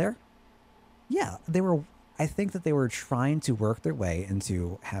gotten there? Yeah, they were. I think that they were trying to work their way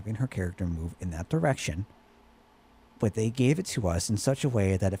into having her character move in that direction, but they gave it to us in such a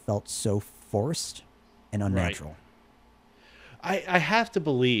way that it felt so forced and Right. unnatural. I have to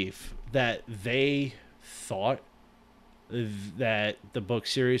believe that they thought that the book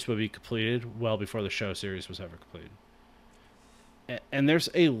series would be completed well before the show series was ever completed. And there's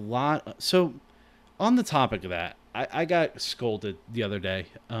a lot. So, on the topic of that, I got scolded the other day.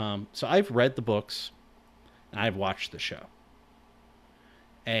 So, I've read the books and I've watched the show.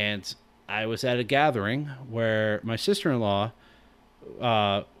 And I was at a gathering where my sister in law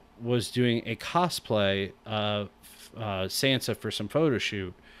uh, was doing a cosplay of Sansa for some photo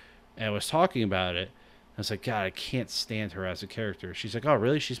shoot and was talking about it. I was like, God, I can't stand her as a character. She's like, oh,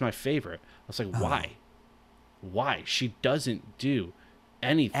 really? She's my favorite. I was like, Oh, why? Why? She doesn't do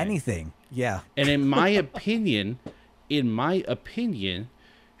anything. anything. Yeah. And in my opinion,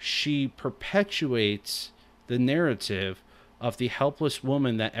 she perpetuates the narrative of the helpless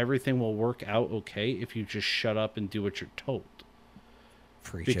woman that everything will work out okay if you just shut up and do what you're told.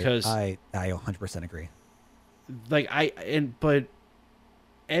 Preach it. Because I 100% agree. but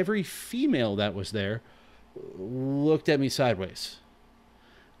every female that was there looked at me sideways.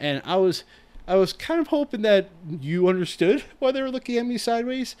 And I was kind of hoping that you understood why they were looking at me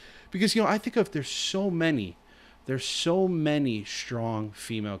sideways, because I think of there's so many strong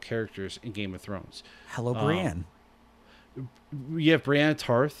female characters in Game of Thrones. Hello, Brienne. You have Brienne of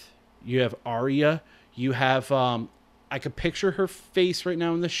Tarth, you have Arya, you have I could picture her face right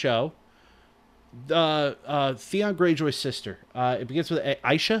now in the show. Theon Greyjoy's sister. It begins with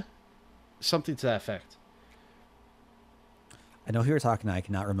Aisha, something to that effect. I know who you're talking to. I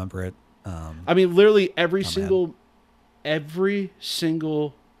cannot remember it. I mean, literally Oh, every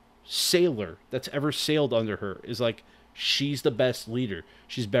single sailor that's ever sailed under her is like, she's the best leader.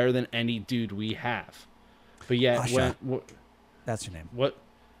 She's better than any dude we have. But yet, Asha. That's her name. what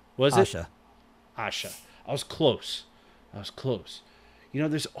was it? Asha. Asha. I was close. I was close.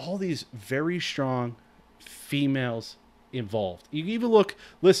 There's all these very strong females involved. You can even look,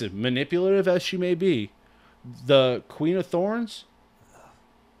 listen, manipulative as she may be, the Queen of Thorns,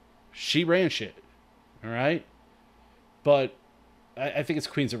 she ran shit. All right? But I think it's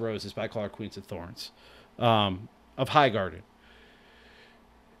Queens of Roses, but I call her Queens of Thorns. Of Highgarden.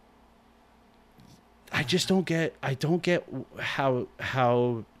 I don't get how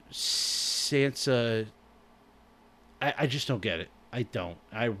Sansa. I just don't get it. I don't.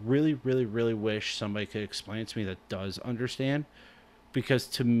 I really, really, really wish somebody could explain it to me that does understand. Because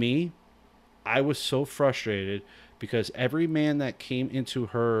to me, I was so frustrated because every man that came into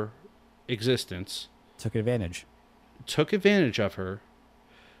her existence Took advantage. took advantage of her,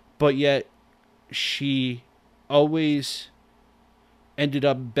 but yet she always ended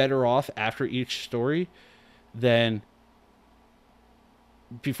up better off after each story than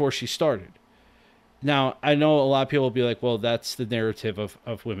before she started. Now, I know a lot of people will be like, well, that's the narrative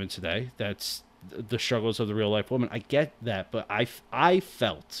of women today. That's the struggles of the real life woman. I get that, but I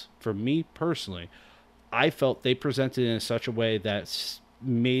felt, for me personally, I felt they presented it in such a way that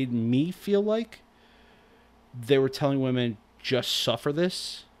made me feel like they were telling women, just suffer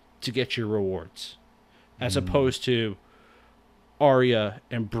this to get your rewards, as opposed to Arya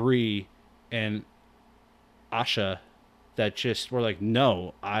and Bree and Asha that just were like,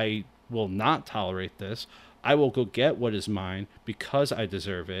 no, I will not tolerate this. I will go get what is mine because I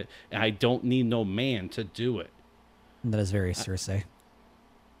deserve it, and I don't need no man to do it. That is very Cersei.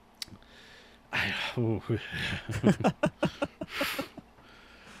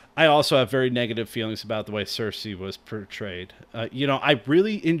 I also have very negative feelings about the way Cersei was portrayed. I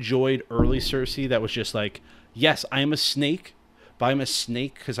really enjoyed early Cersei that was just like, yes, I am a snake, but I'm a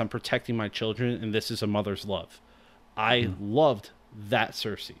snake because I'm protecting my children, and this is a mother's love. I loved that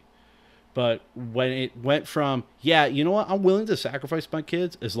Cersei. But when it went from, yeah, you know what, I'm willing to sacrifice my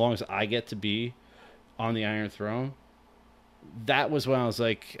kids as long as I get to be on the Iron Throne, that was when I was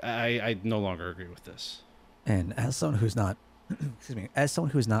like, I no longer agree with this. And as someone who's not, excuse me, as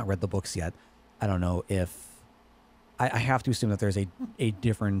someone who's not read the books yet, I don't know if I have to assume that there's a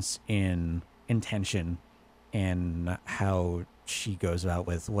difference in intention and how she goes about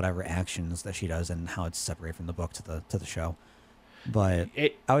with whatever actions that she does and how it's separated from the book to the show. But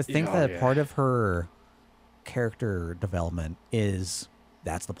I would think that Yeah. part of her character development is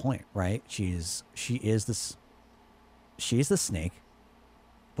that's the point, right? She is the snake,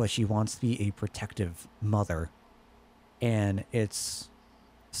 but she wants to be a protective mother, and it's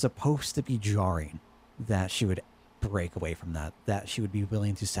supposed to be jarring that she would break away from that, that she would be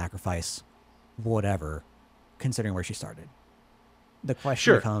willing to sacrifice whatever, considering where she started. The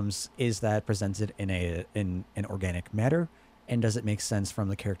question Sure. becomes: is that presented in an organic matter, and does it make sense from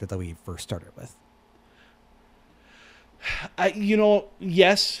the character that we first started with?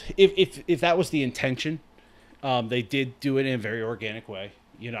 Yes, if that was the intention, they did do it in a very organic way.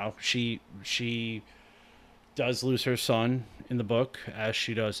 She does lose her son in the book as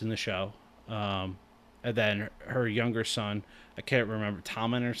she does in the show, and then her younger son, I can't remember,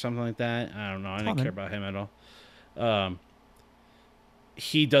 Tommen or something like that. I don't know. I didn't care Common. about him at all.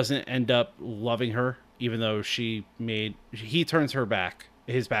 He doesn't end up loving her, even though he turns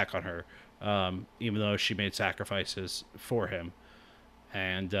his back on her, even though she made sacrifices for him,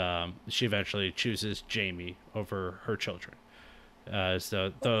 and she eventually chooses Jamie over her children. As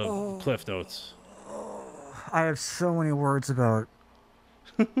the Cliff Notes. I have so many words about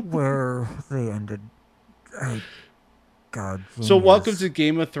where they ended. God, So welcome genius. to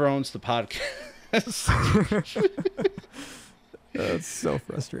Game of Thrones, the podcast. That's so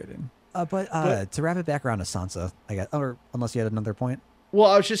frustrating. But But to wrap it back around to Sansa, I guess, or unless you had another point. well,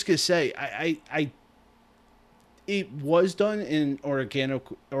 I was just gonna say, it was done in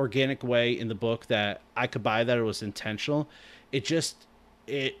organic way in the book that I could buy that it was intentional. It just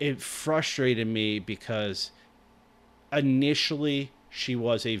it frustrated me because initially she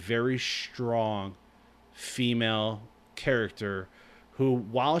was a very strong female character who,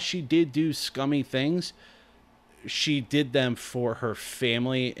 while she did do scummy things, she did them for her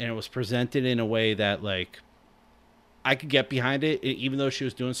family, and it was presented in a way that, like, I could get behind it. Even though she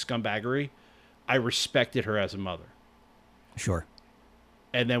was doing scumbaggery, I respected her as a mother. Sure.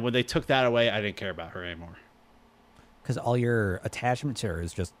 And then when they took that away, I didn't care about her anymore. Because all your attachment to her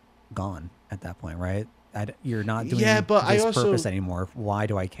is just gone at that point, right? You're not Yeah, doing but I this also purpose anymore. Why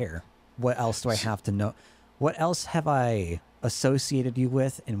do I care? What else do I have to know? What else have I associated you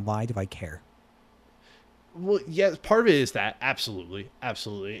with, and why do I care? well, yeah, part of it is that absolutely.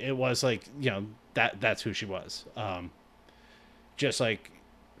 It was like, that's who she was. Just like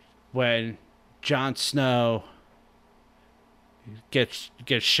when Jon Snow gets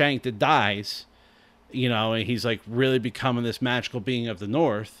shanked and dies, and he's like really becoming this magical being of the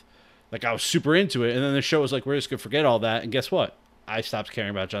North. Like, I was super into it, and then the show was like, we're just gonna forget all that, and guess what? I stopped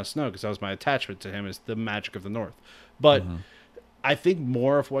caring about Jon Snow because that was my attachment to him as the magic of the North. But Mm-hmm. I think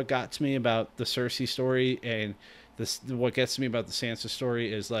more of what got to me about the Cersei story and what gets to me about the Sansa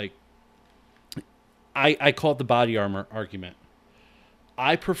story is like, I call it the body armor argument.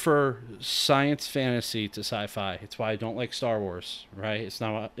 I prefer science fantasy to sci-fi. It's why I don't like Star Wars, right?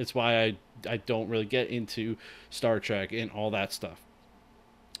 It's why I don't really get into Star Trek and all that stuff.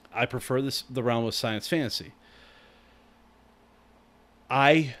 I prefer the realm of science fantasy.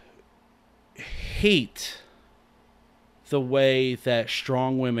 I hate the way that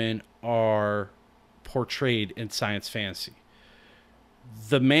strong women are portrayed in science fantasy.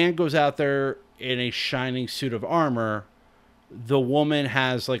 The man goes out there in a shining suit of armor. The woman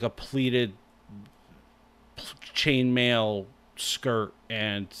has like a pleated chainmail skirt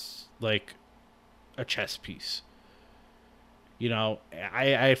and like a chest piece.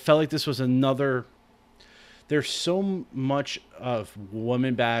 I felt like this was another. There's so much of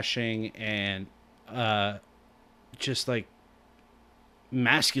woman bashing and just like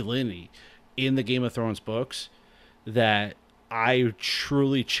masculinity in the Game of Thrones books that I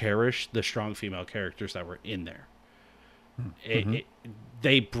truly cherish the strong female characters that were in there. Mm-hmm.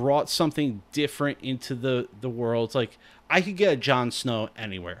 They brought something different into the world. Like, I could get a Jon Snow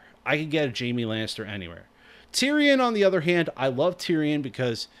anywhere. I could get a Jaime Lannister anywhere. Tyrion, on the other hand, I love Tyrion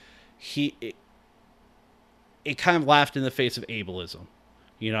because it kind of laughed in the face of ableism.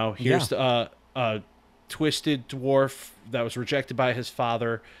 Yeah. Here's a twisted dwarf that was rejected by his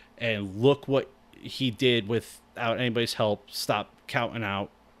father, and look what he did without anybody's help. Stop counting out,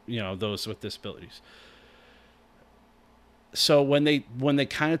 those with disabilities. So when they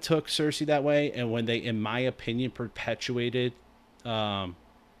kind of took Cersei that way, and when they, in my opinion, perpetuated the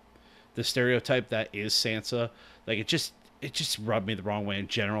stereotype that is Sansa, like, it just rubbed me the wrong way in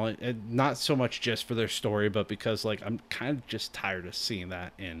general. And not so much just for their story, but because, like, I'm kind of just tired of seeing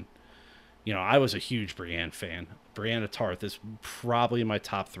that in. I was a huge Brienne fan. Brienne of Tarth is probably my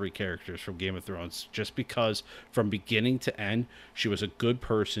top 3 characters from Game of Thrones, just because from beginning to end, she was a good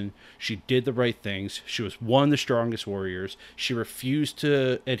person. She did the right things. She was one of the strongest warriors. She refused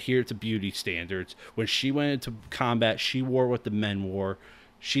to adhere to beauty standards. When she went into combat, she wore what the men wore.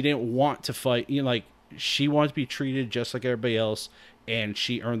 She didn't want to fight. Like, she wanted to be treated just like everybody else, and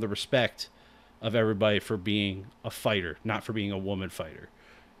she earned the respect of everybody for being a fighter, not for being a woman fighter.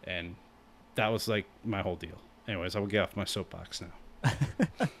 And that was like my whole deal. Anyways, I will get off my soapbox now.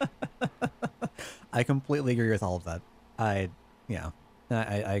 I completely agree with all of that. Yeah,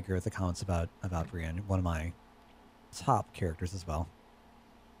 I agree with the comments about Brienne, one of my top characters as well.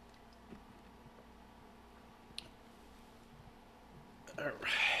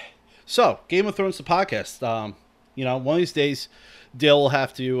 So, Game of Thrones, the podcast. One of these days, Dale will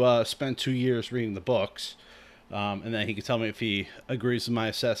have to spend 2 years reading the books, and then he can tell me if he agrees with my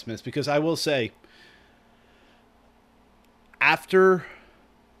assessments. Because I will say, after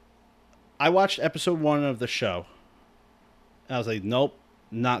I watched episode 1 of the show, I was like, nope,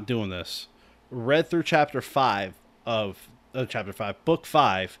 not doing this. Read through book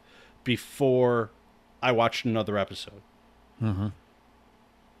 5, before I watched another episode. Mm-hmm.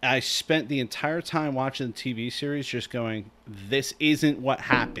 I spent the entire time watching the TV series just going, this isn't what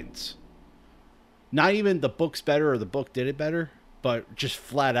happens. Not even the book's better or the book did it better, but just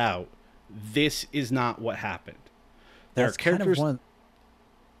flat out, this is not what happened. There are characters. Sorry,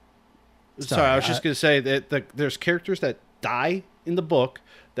 I was just going to say that there's characters that die in the book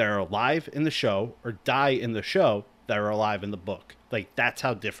that are alive in the show, or die in the show that are alive in the book. Like, that's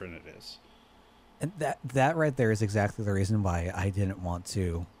how different it is. And that right there is exactly the reason why I didn't want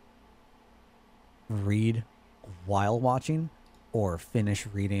to read while watching or finish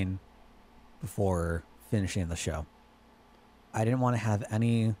reading before finishing the show. I didn't want to have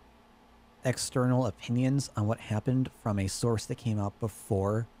any external opinions on what happened from a source that came out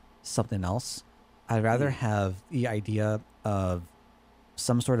before something else. I'd rather have the idea of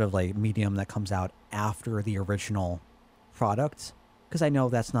some sort of like medium that comes out after the original product, because I know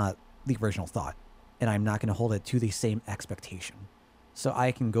that's not the original thought, and I'm not going to hold it to the same expectation. So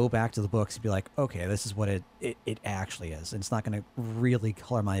I can go back to the books and be like, okay, this is what it actually is. And it's not going to really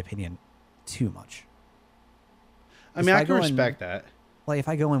color my opinion too much. I mean, I can respect that. Like, if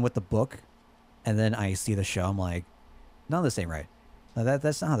I go in with the book and then I see the show, I'm like, none of this ain't right. No,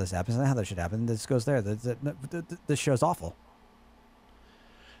 that's not how this happens. That's not how that should happen. This goes there. This show's awful.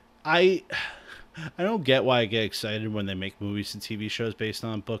 I don't get why I get excited when they make movies and TV shows based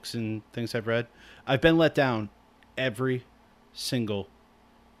on books and things I've read. I've been let down every single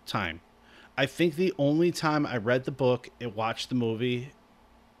time. I think the only time I read the book and watched the movie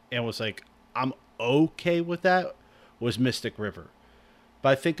and was like, I'm okay with that, was Mystic River. But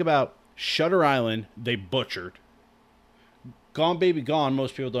I think about Shutter Island, they butchered. Gone Baby Gone,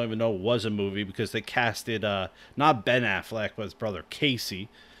 most people don't even know was a movie because they casted not Ben Affleck, but his brother Casey.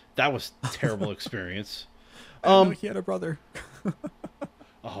 That was a terrible experience. I know he had a brother.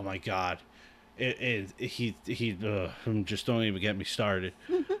 Oh my God. He just don't even get me started.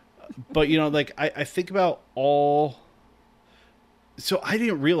 But I think about all. So I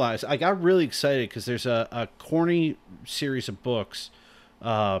didn't realize, I got really excited because there's a corny series of books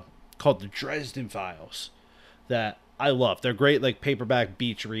called the Dresden Files that I love. They're great, like paperback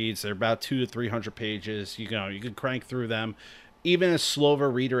beach reads. They're about 200 to 300 pages. You can crank through them. Even as slow of a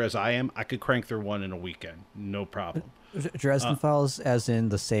reader as I am, I could crank through one in a weekend, no problem. Dresden Files, as in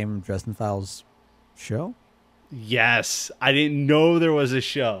the same Dresden Files show? Yes, I didn't know there was a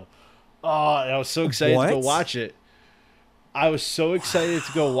show. Oh, I was so excited to go watch it. I was so excited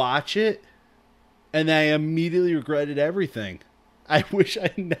to go watch it, and I immediately regretted everything. I wish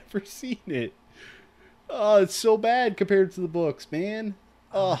I had never seen it. Oh, it's so bad compared to the books, man.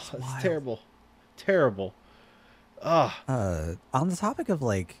 Oh, it's terrible. Terrible. On the topic of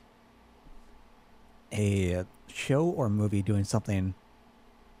like a show or movie doing something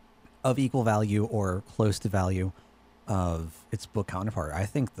of equal value or close to value of its book counterpart, I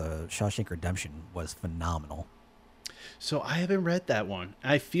think the Shawshank Redemption was phenomenal. So I haven't read that one.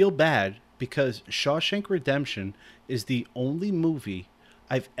 I feel bad because Shawshank Redemption is the only movie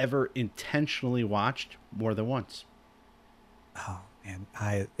I've ever intentionally watched more than once. Oh man,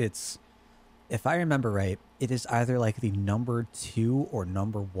 it's, if I remember right, it is either like the number 2 or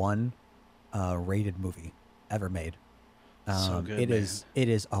number 1 rated movie ever made. So good, it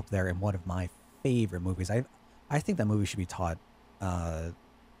is up there in one of my favorite movies. I think that movie should be taught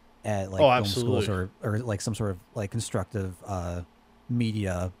at like film schools or like some sort of like constructive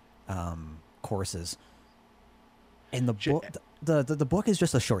media courses. And the book, the book is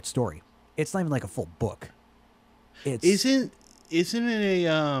just a short story. It's not even like a full book. Isn't it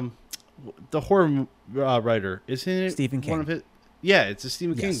a the horror writer? Isn't it Stephen King? One of it? Yeah, it's a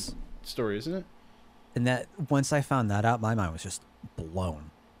Stephen King story, isn't it? And that once I found that out, my mind was just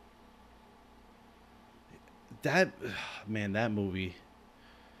blown. That movie.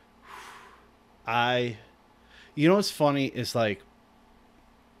 You know what's funny is I've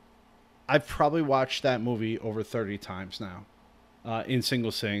probably watched that movie over 30 times now. in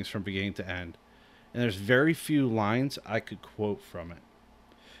single sings from beginning to end. And there's very few lines I could quote from it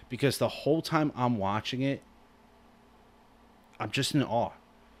because the whole time I'm watching it, I'm just in awe.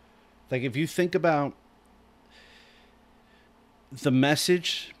 Like, if you think about the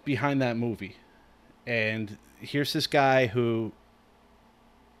message behind that movie, and here's this guy who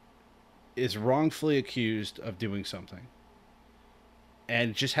is wrongfully accused of doing something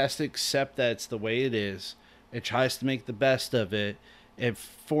and just has to accept that it's the way it is. It tries to make the best of it. It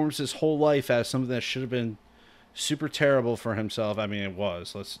forms his whole life as something that should have been super terrible for himself. I mean, it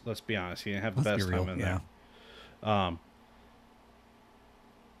was. Let's be honest. He didn't have the Let's best be real, time in yeah. there.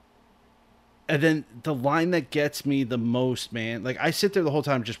 And then the line that gets me the most, man. Like, I sit there the whole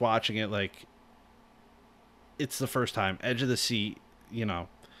time just watching it, like it's the first time, edge of the seat, you know.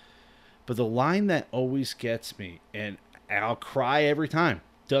 But the line that always gets me, and I'll cry every time,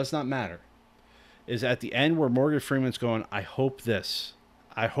 does not matter, is at the end where Morgan Freeman's going, I hope this,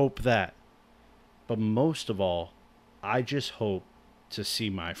 I hope that. But most of all, I just hope to see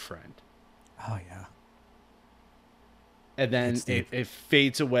my friend. Oh yeah. And then It's deep. it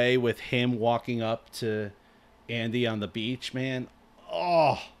fades away with him walking up to Andy on the beach, man.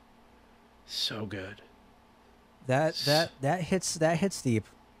 Oh, so good. That hits deep.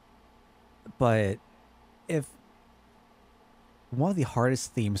 But if one of the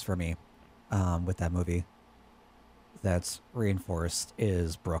hardest themes for me with that movie that's reinforced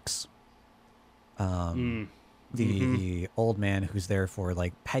is Brooks. Mm. The old man who's there for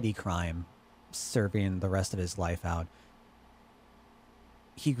like petty crime, serving the rest of his life out.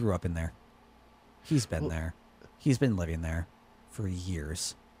 He grew up in there. He's been there. He's been living there for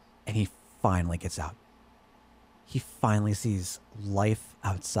years. And he finally gets out. He finally sees life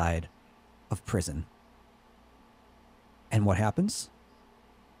outside of prison. And what happens?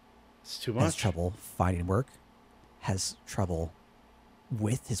 It's too Has much. trouble finding work, has trouble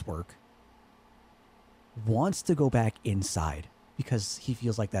with his work, wants to go back inside because he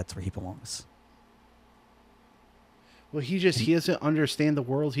feels like that's where he belongs. Well, he doesn't understand the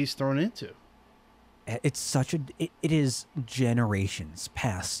world he's thrown into. It's such it is generations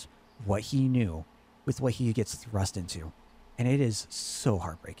past what he knew with what he gets thrust into. And it is so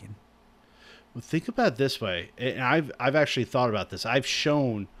heartbreaking. Well, think about it this way, and I've actually thought about this. I've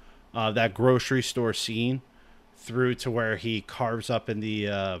shown that grocery store scene through to where he carves up in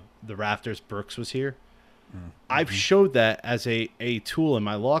the rafters. Brooks was here. Mm-hmm. I've showed that as a tool in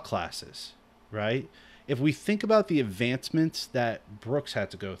my law classes, right? If we think about the advancements that Brooks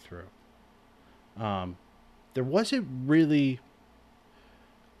had to go through, there wasn't really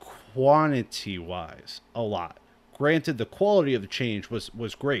quantity-wise a lot. Granted, the quality of the change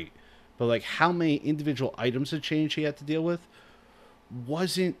was great, but like how many individual items of change he had to deal with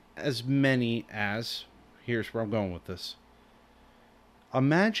wasn't as many as. Here's where I'm going with this.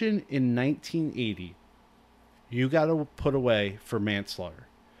 Imagine in 1980, you got to put away for manslaughter.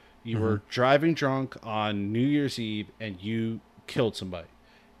 You were driving drunk on New Year's Eve and you killed somebody.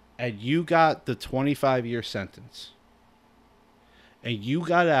 And you got the 25-year sentence. And you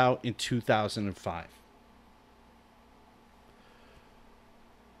got out in 2005.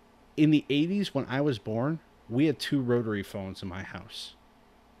 In the 80s, when I was born, we had 2 rotary phones in my house.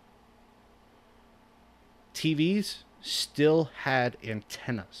 TVs still had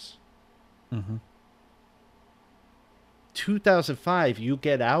antennas. Mm-hmm. 2005, you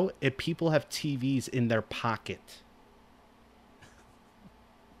get out and people have TVs in their pocket.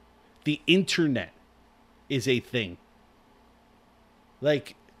 The internet is a thing.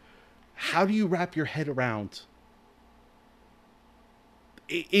 Like, how do you wrap your head around?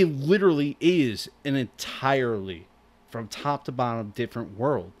 It literally is an entirely, from top to bottom, different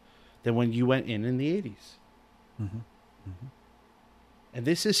world than when you went in the 80s. Mm-hmm. Mm-hmm. And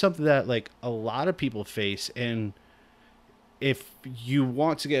this is something that, like, a lot of people face. And if you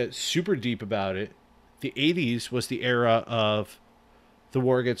want to get super deep about it, the 80s was the era of the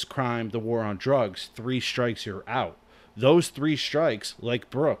war against crime, the war on drugs. 3 strikes, you're out. Those 3 strikes, like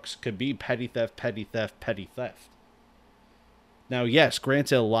Brooks, could be petty theft, petty theft, petty theft. Now, yes,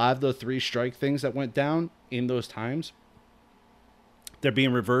 granted, a lot of the 3 strike things that went down in those times, they're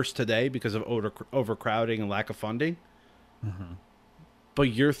being reversed today because of overcrowding and lack of funding. Mm-hmm. But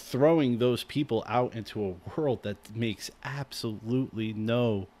you're throwing those people out into a world that makes absolutely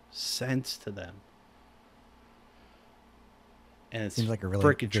no sense to them. And it's Seems like a really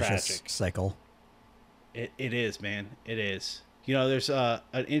freaking vicious tragic. cycle. It is, man. It is. You know, there's an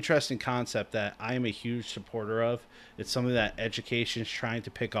interesting concept that I am a huge supporter of. It's something that education is trying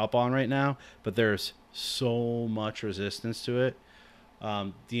to pick up on right now, but there's so much resistance to it.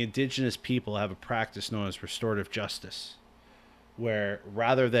 The indigenous people have a practice known as restorative justice, where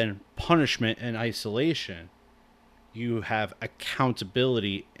rather than punishment and isolation, you have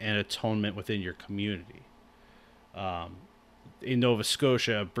accountability and atonement within your community. In Nova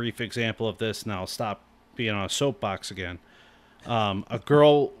Scotia, a brief example of this, and I'll stop being on a soapbox again. A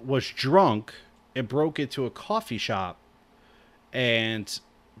girl was drunk and broke into a coffee shop and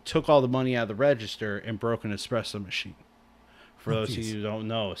took all the money out of the register and broke an espresso machine. For those of you who don't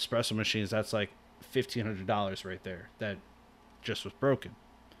know, espresso machines, that's like $1,500 right there that just was broken.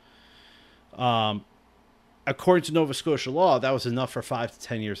 According to Nova Scotia law, that was enough for 5 to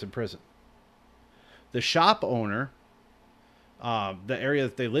 10 years in prison. The shop owner, the area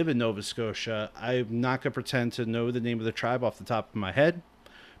that they live in, Nova Scotia, I'm not going to pretend to know the name of the tribe off the top of my head,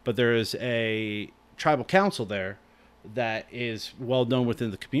 but there is a tribal council there that is well known within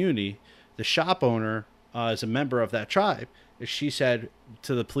the community. The shop owner is a member of that tribe. She said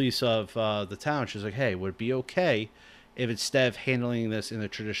to the police of the town, she's like, hey, would it be okay if instead of handling this in the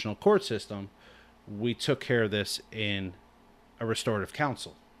traditional court system, we took care of this in a restorative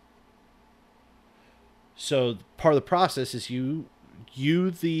council? So part of the process is you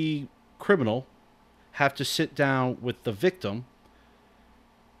the criminal, have to sit down with the victim,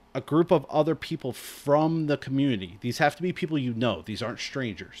 a group of other people from the community. These have to be people you know. These aren't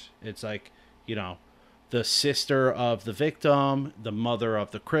strangers. It's like, the sister of the victim, the mother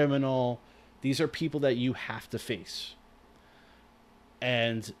of the criminal. These are people that you have to face.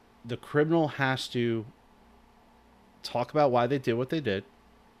 And the criminal has to talk about why they did what they did.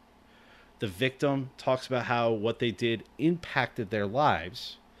 The victim talks about how what they did impacted their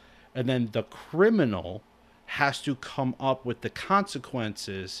lives. And then the criminal has to come up with the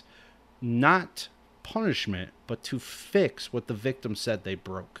consequences, not punishment, but to fix what the victim said they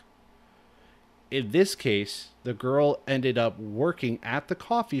broke. In this case, the girl ended up working at the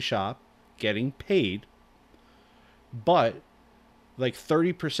coffee shop, getting paid, but like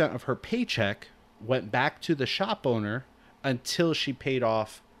 30% of her paycheck went back to the shop owner until she paid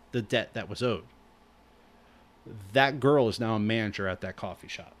off the debt that was owed. That girl is now a manager at that coffee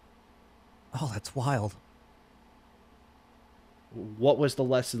shop. Oh, that's wild. What was the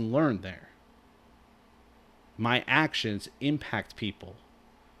lesson learned there? My actions impact people.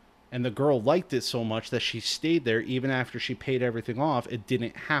 And the girl liked it so much that she stayed there even after she paid everything off. It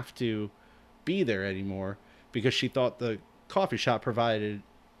didn't have to be there anymore because she thought the coffee shop provided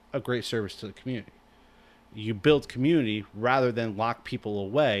a great service to the community. You build community rather than lock people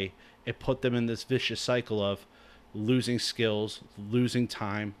away. It put them in this vicious cycle of losing skills, losing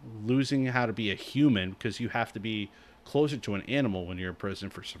time, losing how to be a human, because you have to be closer to an animal when you're in prison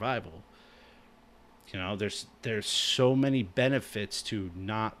for survival. There's so many benefits to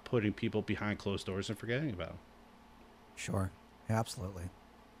not putting people behind closed doors and forgetting about them. Sure. Yeah, absolutely.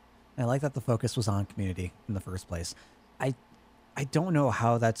 I like that the focus was on community in the first place. I don't know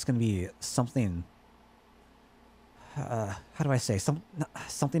how that's going to be something, how do I say,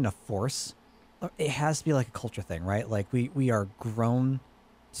 something to force. It has to be like a culture thing, right? Like we are grown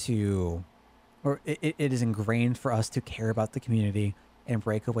to, or it is ingrained for us to care about the community and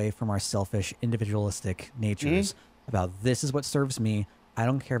break away from our selfish, individualistic natures about this is what serves me. I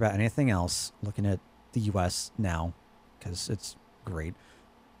don't care about anything else. Looking at the U.S. now, because it's great.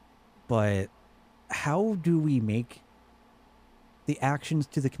 But how do we make the actions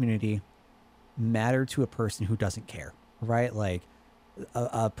to the community matter to a person who doesn't care, right? Like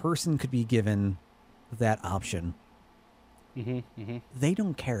a person could be given that option. They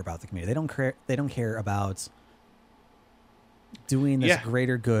don't care about the community. They don't care about doing this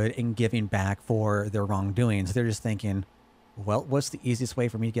greater good and giving back for their wrongdoings. They're just thinking, well, what's the easiest way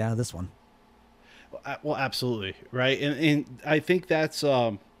for me to get out of this one? Well, absolutely. Right. And I think that's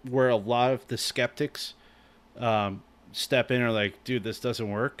where a lot of the skeptics step in and are like, dude, this doesn't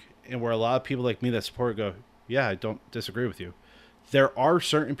work. And where a lot of people like me that support go, yeah, I don't disagree with you. There are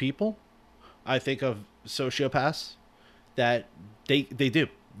certain people, I think of sociopaths, that they do.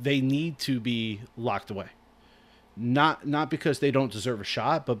 They need to be locked away. Not because they don't deserve a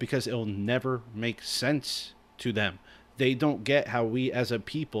shot, but because it'll never make sense to them. They don't get how we as a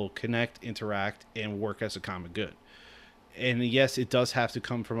people connect, interact, and work as a common good. And yes, it does have to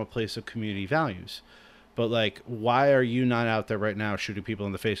come from a place of community values. But like, why are you not out there right now shooting people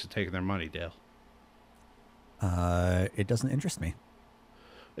in the face and taking their money, Dale? It doesn't interest me.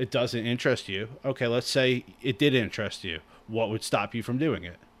 It doesn't interest you. Okay, let's say it did interest you. What would stop you from doing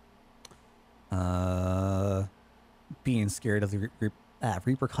it? Being scared of the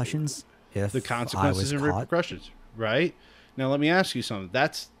repercussions. If the consequences and repercussions, right? Now, let me ask you something.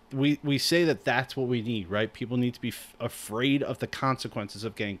 We say that's what we need, right? People need to be afraid of the consequences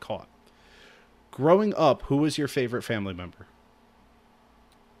of getting caught. Growing up, who was your favorite family member?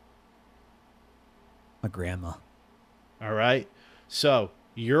 My grandma. All right. So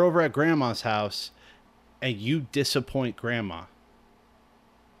you're over at grandma's house and you disappoint grandma.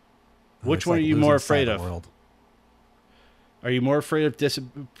 Oh, Which it's one are like you more losing sight of afraid the of? world. Are you more afraid of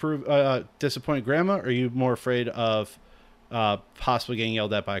disappointing grandma, or are you more afraid of possibly getting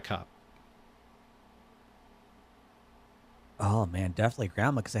yelled at by a cop? Oh man, definitely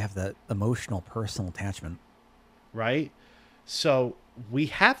grandma because I have that emotional, personal attachment. Right? So we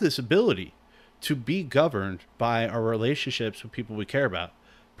have this ability to be governed by our relationships with people we care about.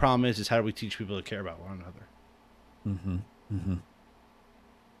 Problem is how do we teach people to care about one another? Mm-hmm. Mm-hmm.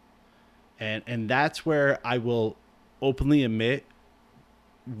 And that's where I will openly admit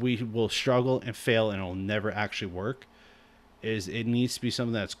we will struggle and fail and it'll never actually work. Is it needs to be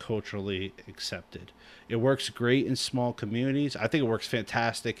something that's culturally accepted. It works great in small communities. I think it works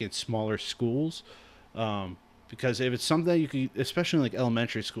fantastic in smaller schools, because if it's something that you can, especially in like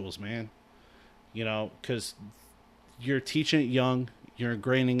elementary schools, man, because you're teaching it young, you're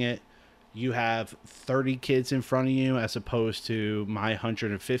ingraining it. You have 30 kids in front of you as opposed to my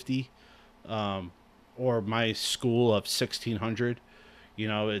 150, or my school of 1,600.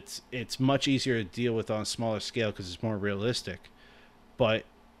 It's much easier to deal with on a smaller scale because it's more realistic. But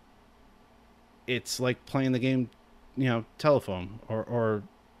it's like playing the game, telephone, or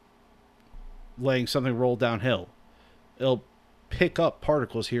letting something roll downhill. It'll pick up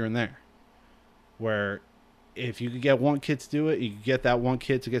particles here and there. Where if you could get one kid to do it, you could get that one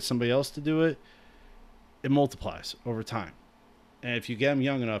kid to get somebody else to do it, it multiplies over time. And if you get them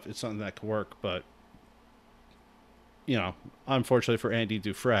young enough, it's something that could work. But, unfortunately for Andy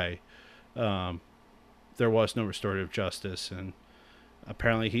Dufresne, there was no restorative justice. And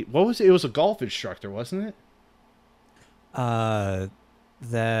apparently what was it? It was a golf instructor, wasn't it? Uh,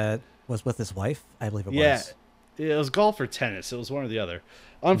 that was with his wife, I believe it Yeah. was. It was golf or tennis. It was one or the other.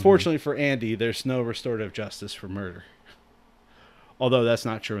 Mm-hmm. Unfortunately for Andy, there's no restorative justice for murder. Although that's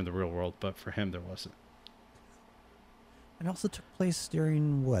not true in the real world, but for him there wasn't. It also took place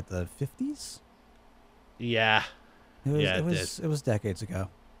during what, the 50s? Yeah. It was Yeah, it it did. was it was decades ago.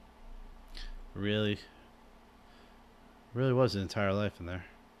 Really, really was an entire life in there.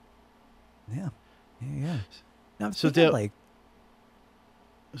 Yeah. Yeah, yeah. Now I'm So thinking Dale, like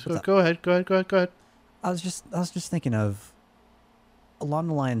what's so up? go ahead, go ahead, go ahead, go ahead. I was just thinking of along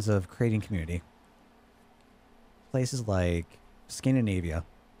the lines of creating community. Places like Scandinavia,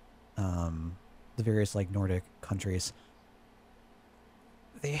 the various like Nordic countries,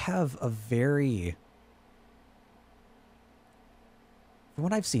 they have a very, from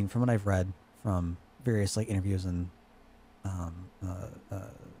what I've seen, from what I've read, from various like interviews and um, uh, uh,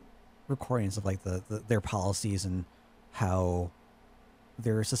 recordings of like their policies and how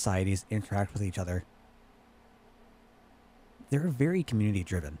their societies interact with each other. They're very community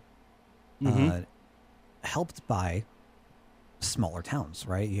driven, Mm-hmm. uh, helped by smaller towns,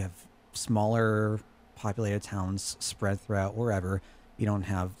 right? You have smaller populated towns spread throughout wherever. You don't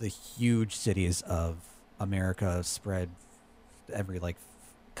have the huge cities of America spread every like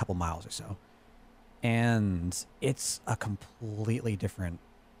couple miles or so. And it's a completely different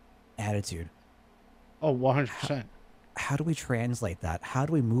attitude. Oh, How, 100%. how do we translate that? How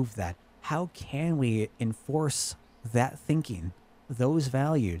do we move that? How can we enforce that thinking, those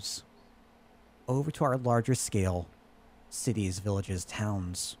values over to our larger scale cities, villages,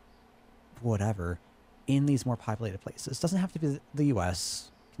 towns, whatever, in these more populated places? Doesn't have to be the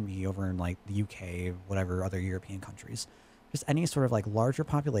US, it can be over in like the UK, whatever other European countries. Just any sort of like larger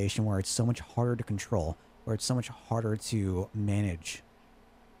population where it's so much harder to control, where it's so much harder to manage.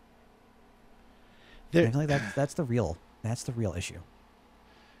 And I There, feel like that's the real issue.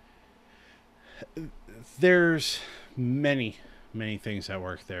 there's many, many things that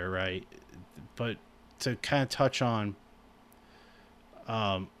work there, right? But to kind of touch on,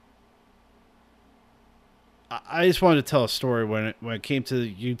 um, I just wanted to tell a story when it came to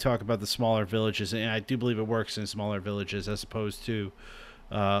you talk about the smaller villages, and I do believe it works in smaller villages as opposed to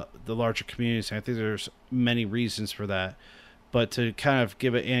the larger communities. And I think there's many reasons for that. But to kind of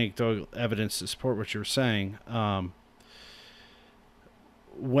give it anecdotal evidence to support what you were saying,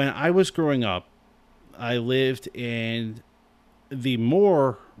 when I was growing up, I lived in the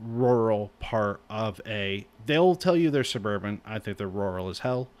more rural part of a. They'll tell you they're suburban. I think they're rural as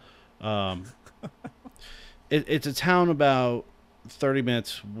hell. Um, it's a town about 30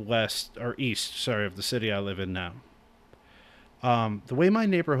 minutes west or east, sorry, of the city I live in now. The way my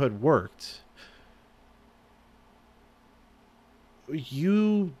neighborhood worked,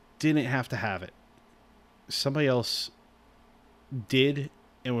 you didn't have to have it. Somebody else did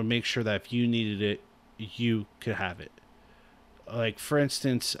and would make sure that if you needed it, you could have it. Like, for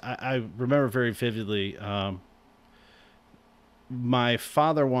instance, I remember very vividly. My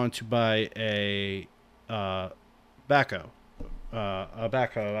father wanted to buy uh, backhoe. A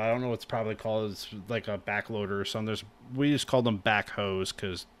backhoe. I don't know what's probably called. It's like a backloader or something. We just called them backhoes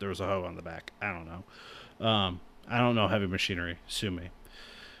because there was a hoe on the back. I don't know. I don't know heavy machinery. Sue me.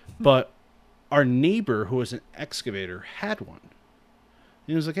 But our neighbor, who was an excavator, had one. And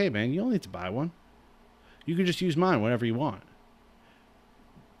he was like, "Hey, man, you don't need to buy one. You can just use mine whenever you want.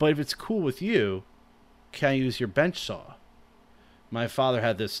 But if it's cool with you, can I use your bench saw?" My father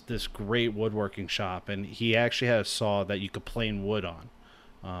had this great woodworking shop, and he actually had a saw that you could plane wood on.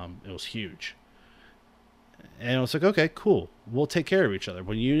 It was huge. And I was like, okay, cool. We'll take care of each other.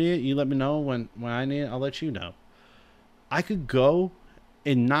 When you need it, you let me know. When I need it, I'll let you know. I could go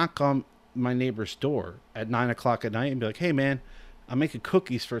and knock on my neighbor's door at 9 o'clock at night and be like, hey, man, I'm making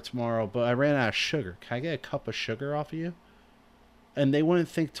cookies for tomorrow, but I ran out of sugar. Can I get a cup of sugar off of you? And they wouldn't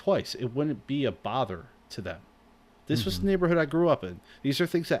think twice. It wouldn't be a bother to them. This was the neighborhood I grew up in. These are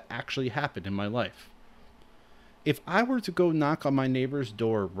things that actually happened in my life. If I were to go knock on my neighbor's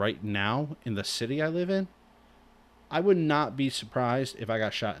door right now in the city I live in, I would not be surprised if I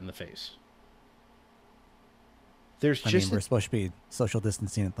got shot in the face. There's I mean, we're supposed to be social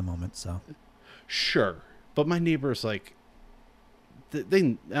distancing at the moment, so. Sure. But my neighbor's like,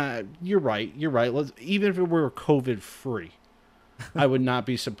 you're right. Even if it were COVID free, I would not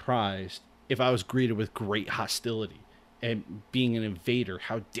be surprised if I was greeted with great hostility and being an invader.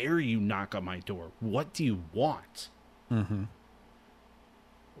 How dare you knock on my door? What do you want? Mm-hmm.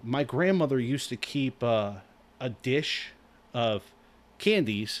 My grandmother used to keep a dish of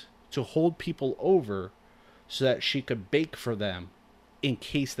candies to hold people over so that she could bake for them in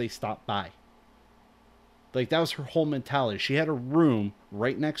case they stopped by. Like, that was her whole mentality. She had a room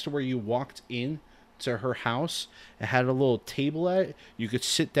right next to where you walked in to her house. It had a little table at it. You could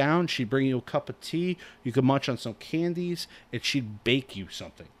sit down. She'd bring you a cup of tea. You could munch on some candies, and she'd bake you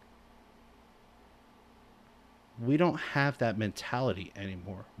something. We don't have that mentality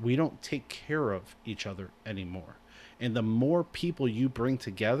anymore. We don't take care of each other anymore. And the more people you bring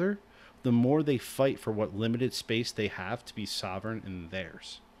together, the more they fight for what limited space they have to be sovereign in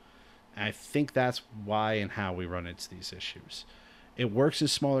theirs. And I think that's why and how we run into these issues. It works in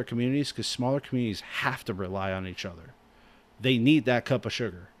smaller communities because smaller communities have to rely on each other. They need that cup of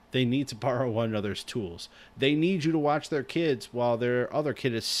sugar. They need to borrow one another's tools. They need you to watch their kids while their other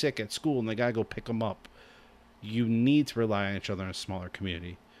kid is sick at school and they gotta go pick them up. You need to rely on each other in a smaller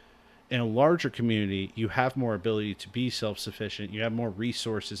community. In a larger community, you have more ability to be self-sufficient. You have more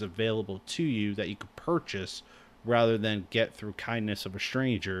resources available to you that you could purchase rather than get through kindness of a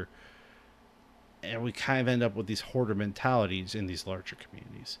stranger. And we kind of end up with these hoarder mentalities in these larger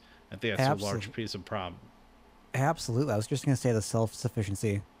communities. I think that's a large piece of problem. Absolutely. I was just going to say the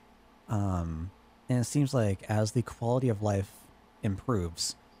self-sufficiency. And it seems like as the quality of life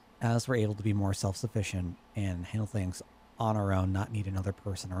improves, as we're able to be more self-sufficient and handle things on our own, not need another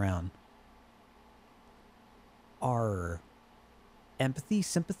person around, our empathy,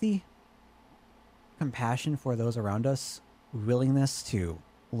 sympathy, compassion for those around us, willingness to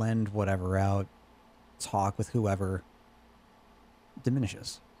lend whatever out, talk with whoever,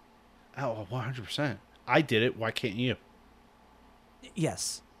 diminishes. Oh, 100%. I did it. Why can't you?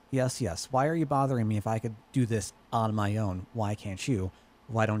 Yes. Why are you bothering me if I could do this on my own? Why can't you?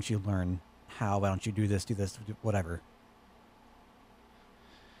 Why don't you learn how? Why don't you do this, whatever?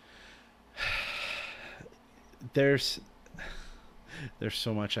 There's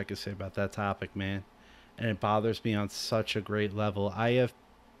so much I could say about that topic, man. And it bothers me on such a great level. I have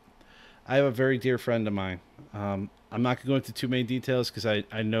a very dear friend of mine. I'm not going to go into too many details because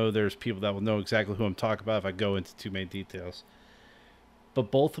I know there's people that will know exactly who I'm talking about if I go into too many details. But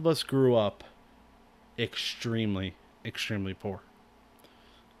both of us grew up extremely, extremely poor.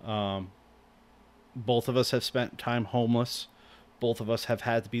 Both of us have spent time homeless. Both of us have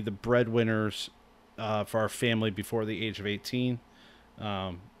had to be the breadwinners for our family before the age of 18.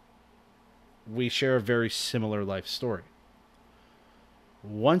 We share a very similar life story.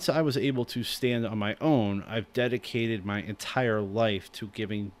 Once I was able to stand on my own, I've dedicated my entire life to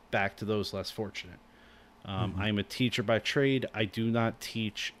giving back to those less fortunate. I'm a teacher by trade. I do not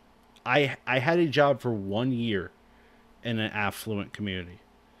teach. I had a job for 1 year in an affluent community.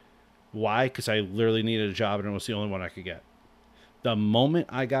 Why? Because I literally needed a job and it was the only one I could get. The moment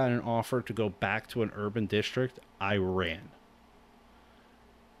I got an offer to go back to an urban district, I ran.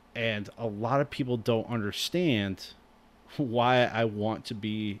 And a lot of people don't understand why I want to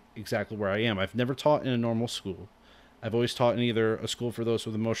be exactly where I am. I've never taught in a normal school. I've always taught in either a school for those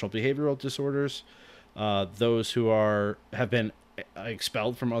with emotional behavioral disorders, those who have been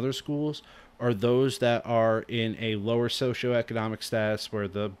expelled from other schools, or those that are in a lower socioeconomic status where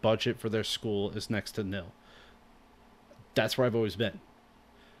the budget for their school is next to nil. That's where I've always been.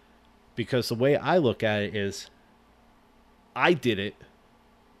 Because the way I look at it is, I did it,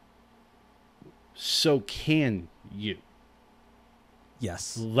 so can you.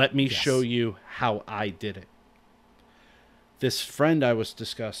 Yes. Let me Yes. show you how I did it. This friend I was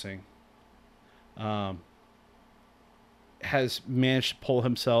discussing has managed to pull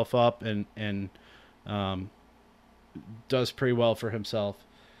himself up and does pretty well for himself.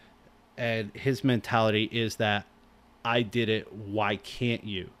 And his mentality is that I did it, why can't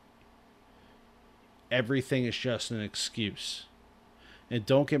you? Everything is just an excuse. And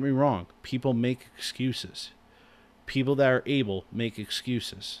don't get me wrong, people make excuses. People that are able make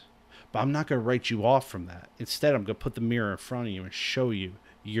excuses. But I'm not going to write you off from that. Instead, I'm going to put the mirror in front of you and show you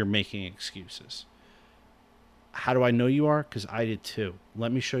you're making excuses. How do I know you are? Because I did too.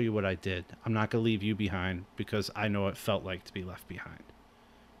 Let me show you what I did. I'm not going to leave you behind because I know what it felt like to be left behind.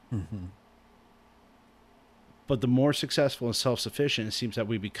 Mm-hmm. But the more successful and self-sufficient it seems that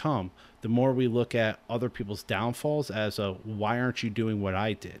we become, the more we look at other people's downfalls as a, why aren't you doing what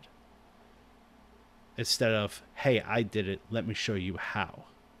I did? Instead of, hey, I did it, let me show you how.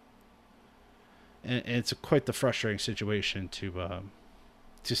 And it's quite the frustrating situation to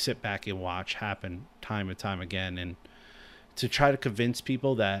sit back and watch happen time and time again, and to try to convince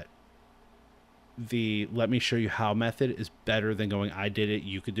people that the let me show you how method is better than going, I did it,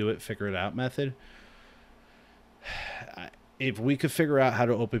 you could do it, figure it out method. If we could figure out how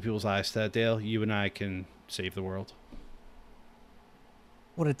to open people's eyes to that, Dale, you and I can save the world.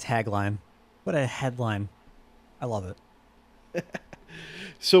 What a tagline. What a headline. I love it.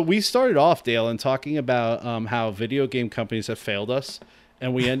 So we started off, Dale, in talking about how video game companies have failed us,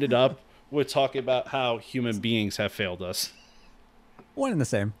 and we ended up with talking about how human beings have failed us. One and the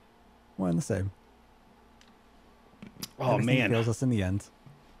same. One and the same. Oh, Everything man. fails us in the end.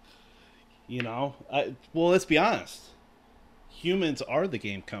 You know, well, let's be honest. Humans are the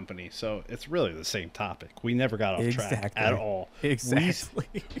game company, so it's really the same topic. We never got off track at all. Exactly.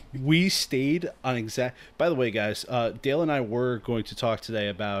 We stayed on exact. By the way, guys, Dale and I were going to talk today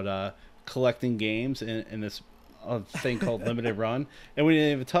about collecting games in this thing called Limited Run, and we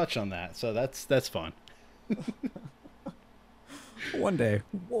didn't even touch on that. So that's fun. One day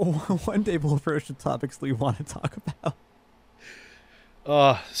we'll approach the topics we want to talk about.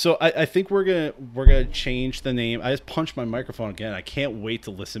 So I think we're gonna change the name. I just punched my microphone again. I can't wait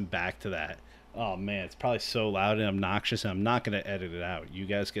to listen back to that. Oh man, it's probably so loud and obnoxious, and I'm not gonna edit it out. You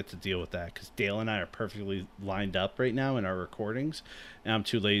guys get to deal with that because Dale and I are perfectly lined up right now in our recordings, and I'm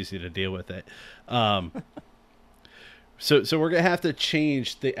too lazy to deal with it. So we're gonna have to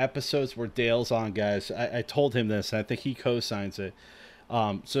change the episodes where Dale's on, guys. I told him this, and I think he co-signs it.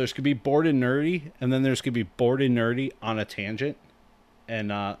 So there's gonna be Bored and Nerdy, and then there's gonna be Bored and Nerdy on a Tangent.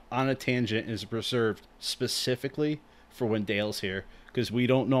 And On a Tangent is reserved specifically for when Dale's here, because we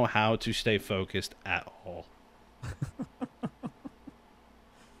don't know how to stay focused at all.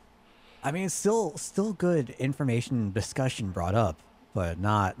 I mean, it's still good information discussion brought up, but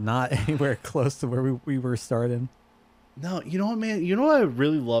not anywhere close to where we were starting. No, you know what, man? You know what I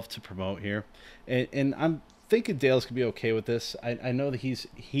really love to promote here? And I'm thinking Dale's going to be okay with this. I know that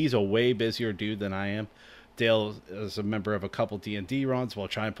he's a way busier dude than I am. Dale is a member of a couple D&D runs while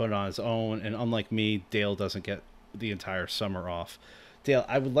trying to put it on his own. And unlike me, Dale doesn't get the entire summer off. Dale,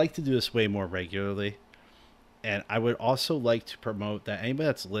 I would like to do this way more regularly. And I would also like to promote that anybody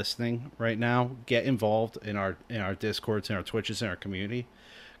that's listening right now, get involved in our Discords and our Twitches and our community.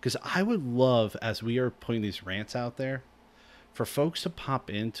 Because I would love, as we are putting these rants out there, for folks to pop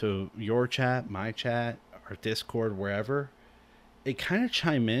into your chat, my chat, our Discord, wherever, it kind of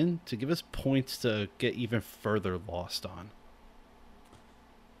chime in to give us points to get even further lost on.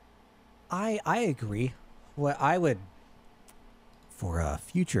 I agree. What I would, for a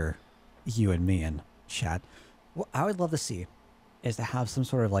future you and me in chat, what I would love to see is to have some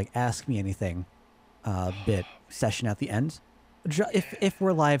sort of like ask me anything bit session at the end. If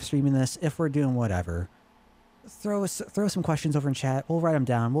we're live streaming this, if we're doing whatever, throw some questions over in chat. We'll write them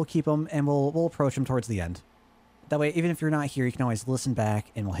down. We'll keep them, and we'll approach them towards the end. That way, even if you're not here, you can always listen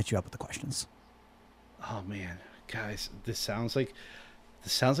back, and we'll hit you up with the questions. Oh man, guys, this sounds like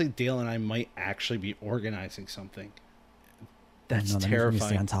Dale and I might actually be organizing something. That's terrifying.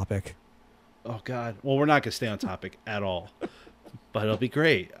 Stay on topic. Oh God. Well, we're not gonna stay on topic at all, but it'll be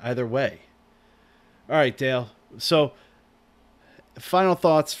great either way. All right, Dale. So, final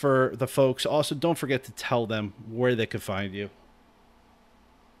thoughts for the folks. Also, don't forget to tell them where they can find you.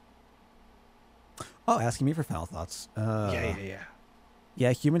 Oh, asking me for final thoughts. Yeah.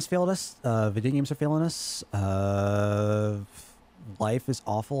 Yeah, humans failed us. Video games are failing us. Life is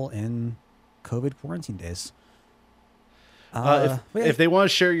awful in COVID quarantine days. But yeah, If they want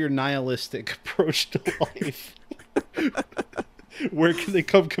to share your nihilistic approach to life, where can they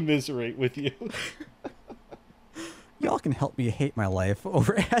come commiserate with you? y'all can help me hate my life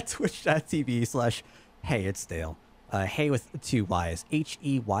over at twitch.tv/Hey It's Dale. Hey with two Y's.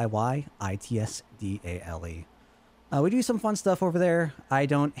 HEYYITSDALE. We do some fun stuff over there. I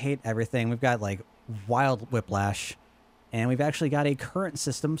don't hate everything. We've got like Wild Whiplash, and we've actually got a current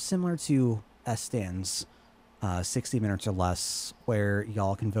system similar to S-Stands, 60 minutes or less, where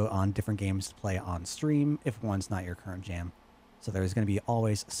y'all can vote on different games to play on stream if one's not your current jam. So there's going to be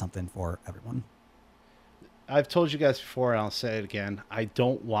always something for everyone. I've told you guys before, and I'll say it again. I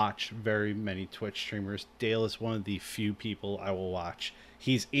don't watch very many Twitch streamers. Dale is one of the few people I will watch.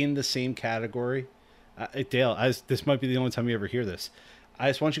 He's in the same category. Dale, this might be the only time you ever hear this. I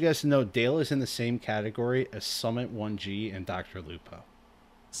just want you guys to know Dale is in the same category as Summit 1G and Dr. Lupo.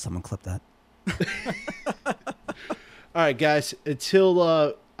 Someone clip that. All right, guys.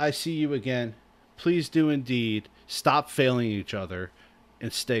 Until I see you again, please do indeed stop failing each other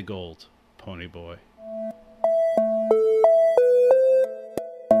and stay gold, Pony Boy.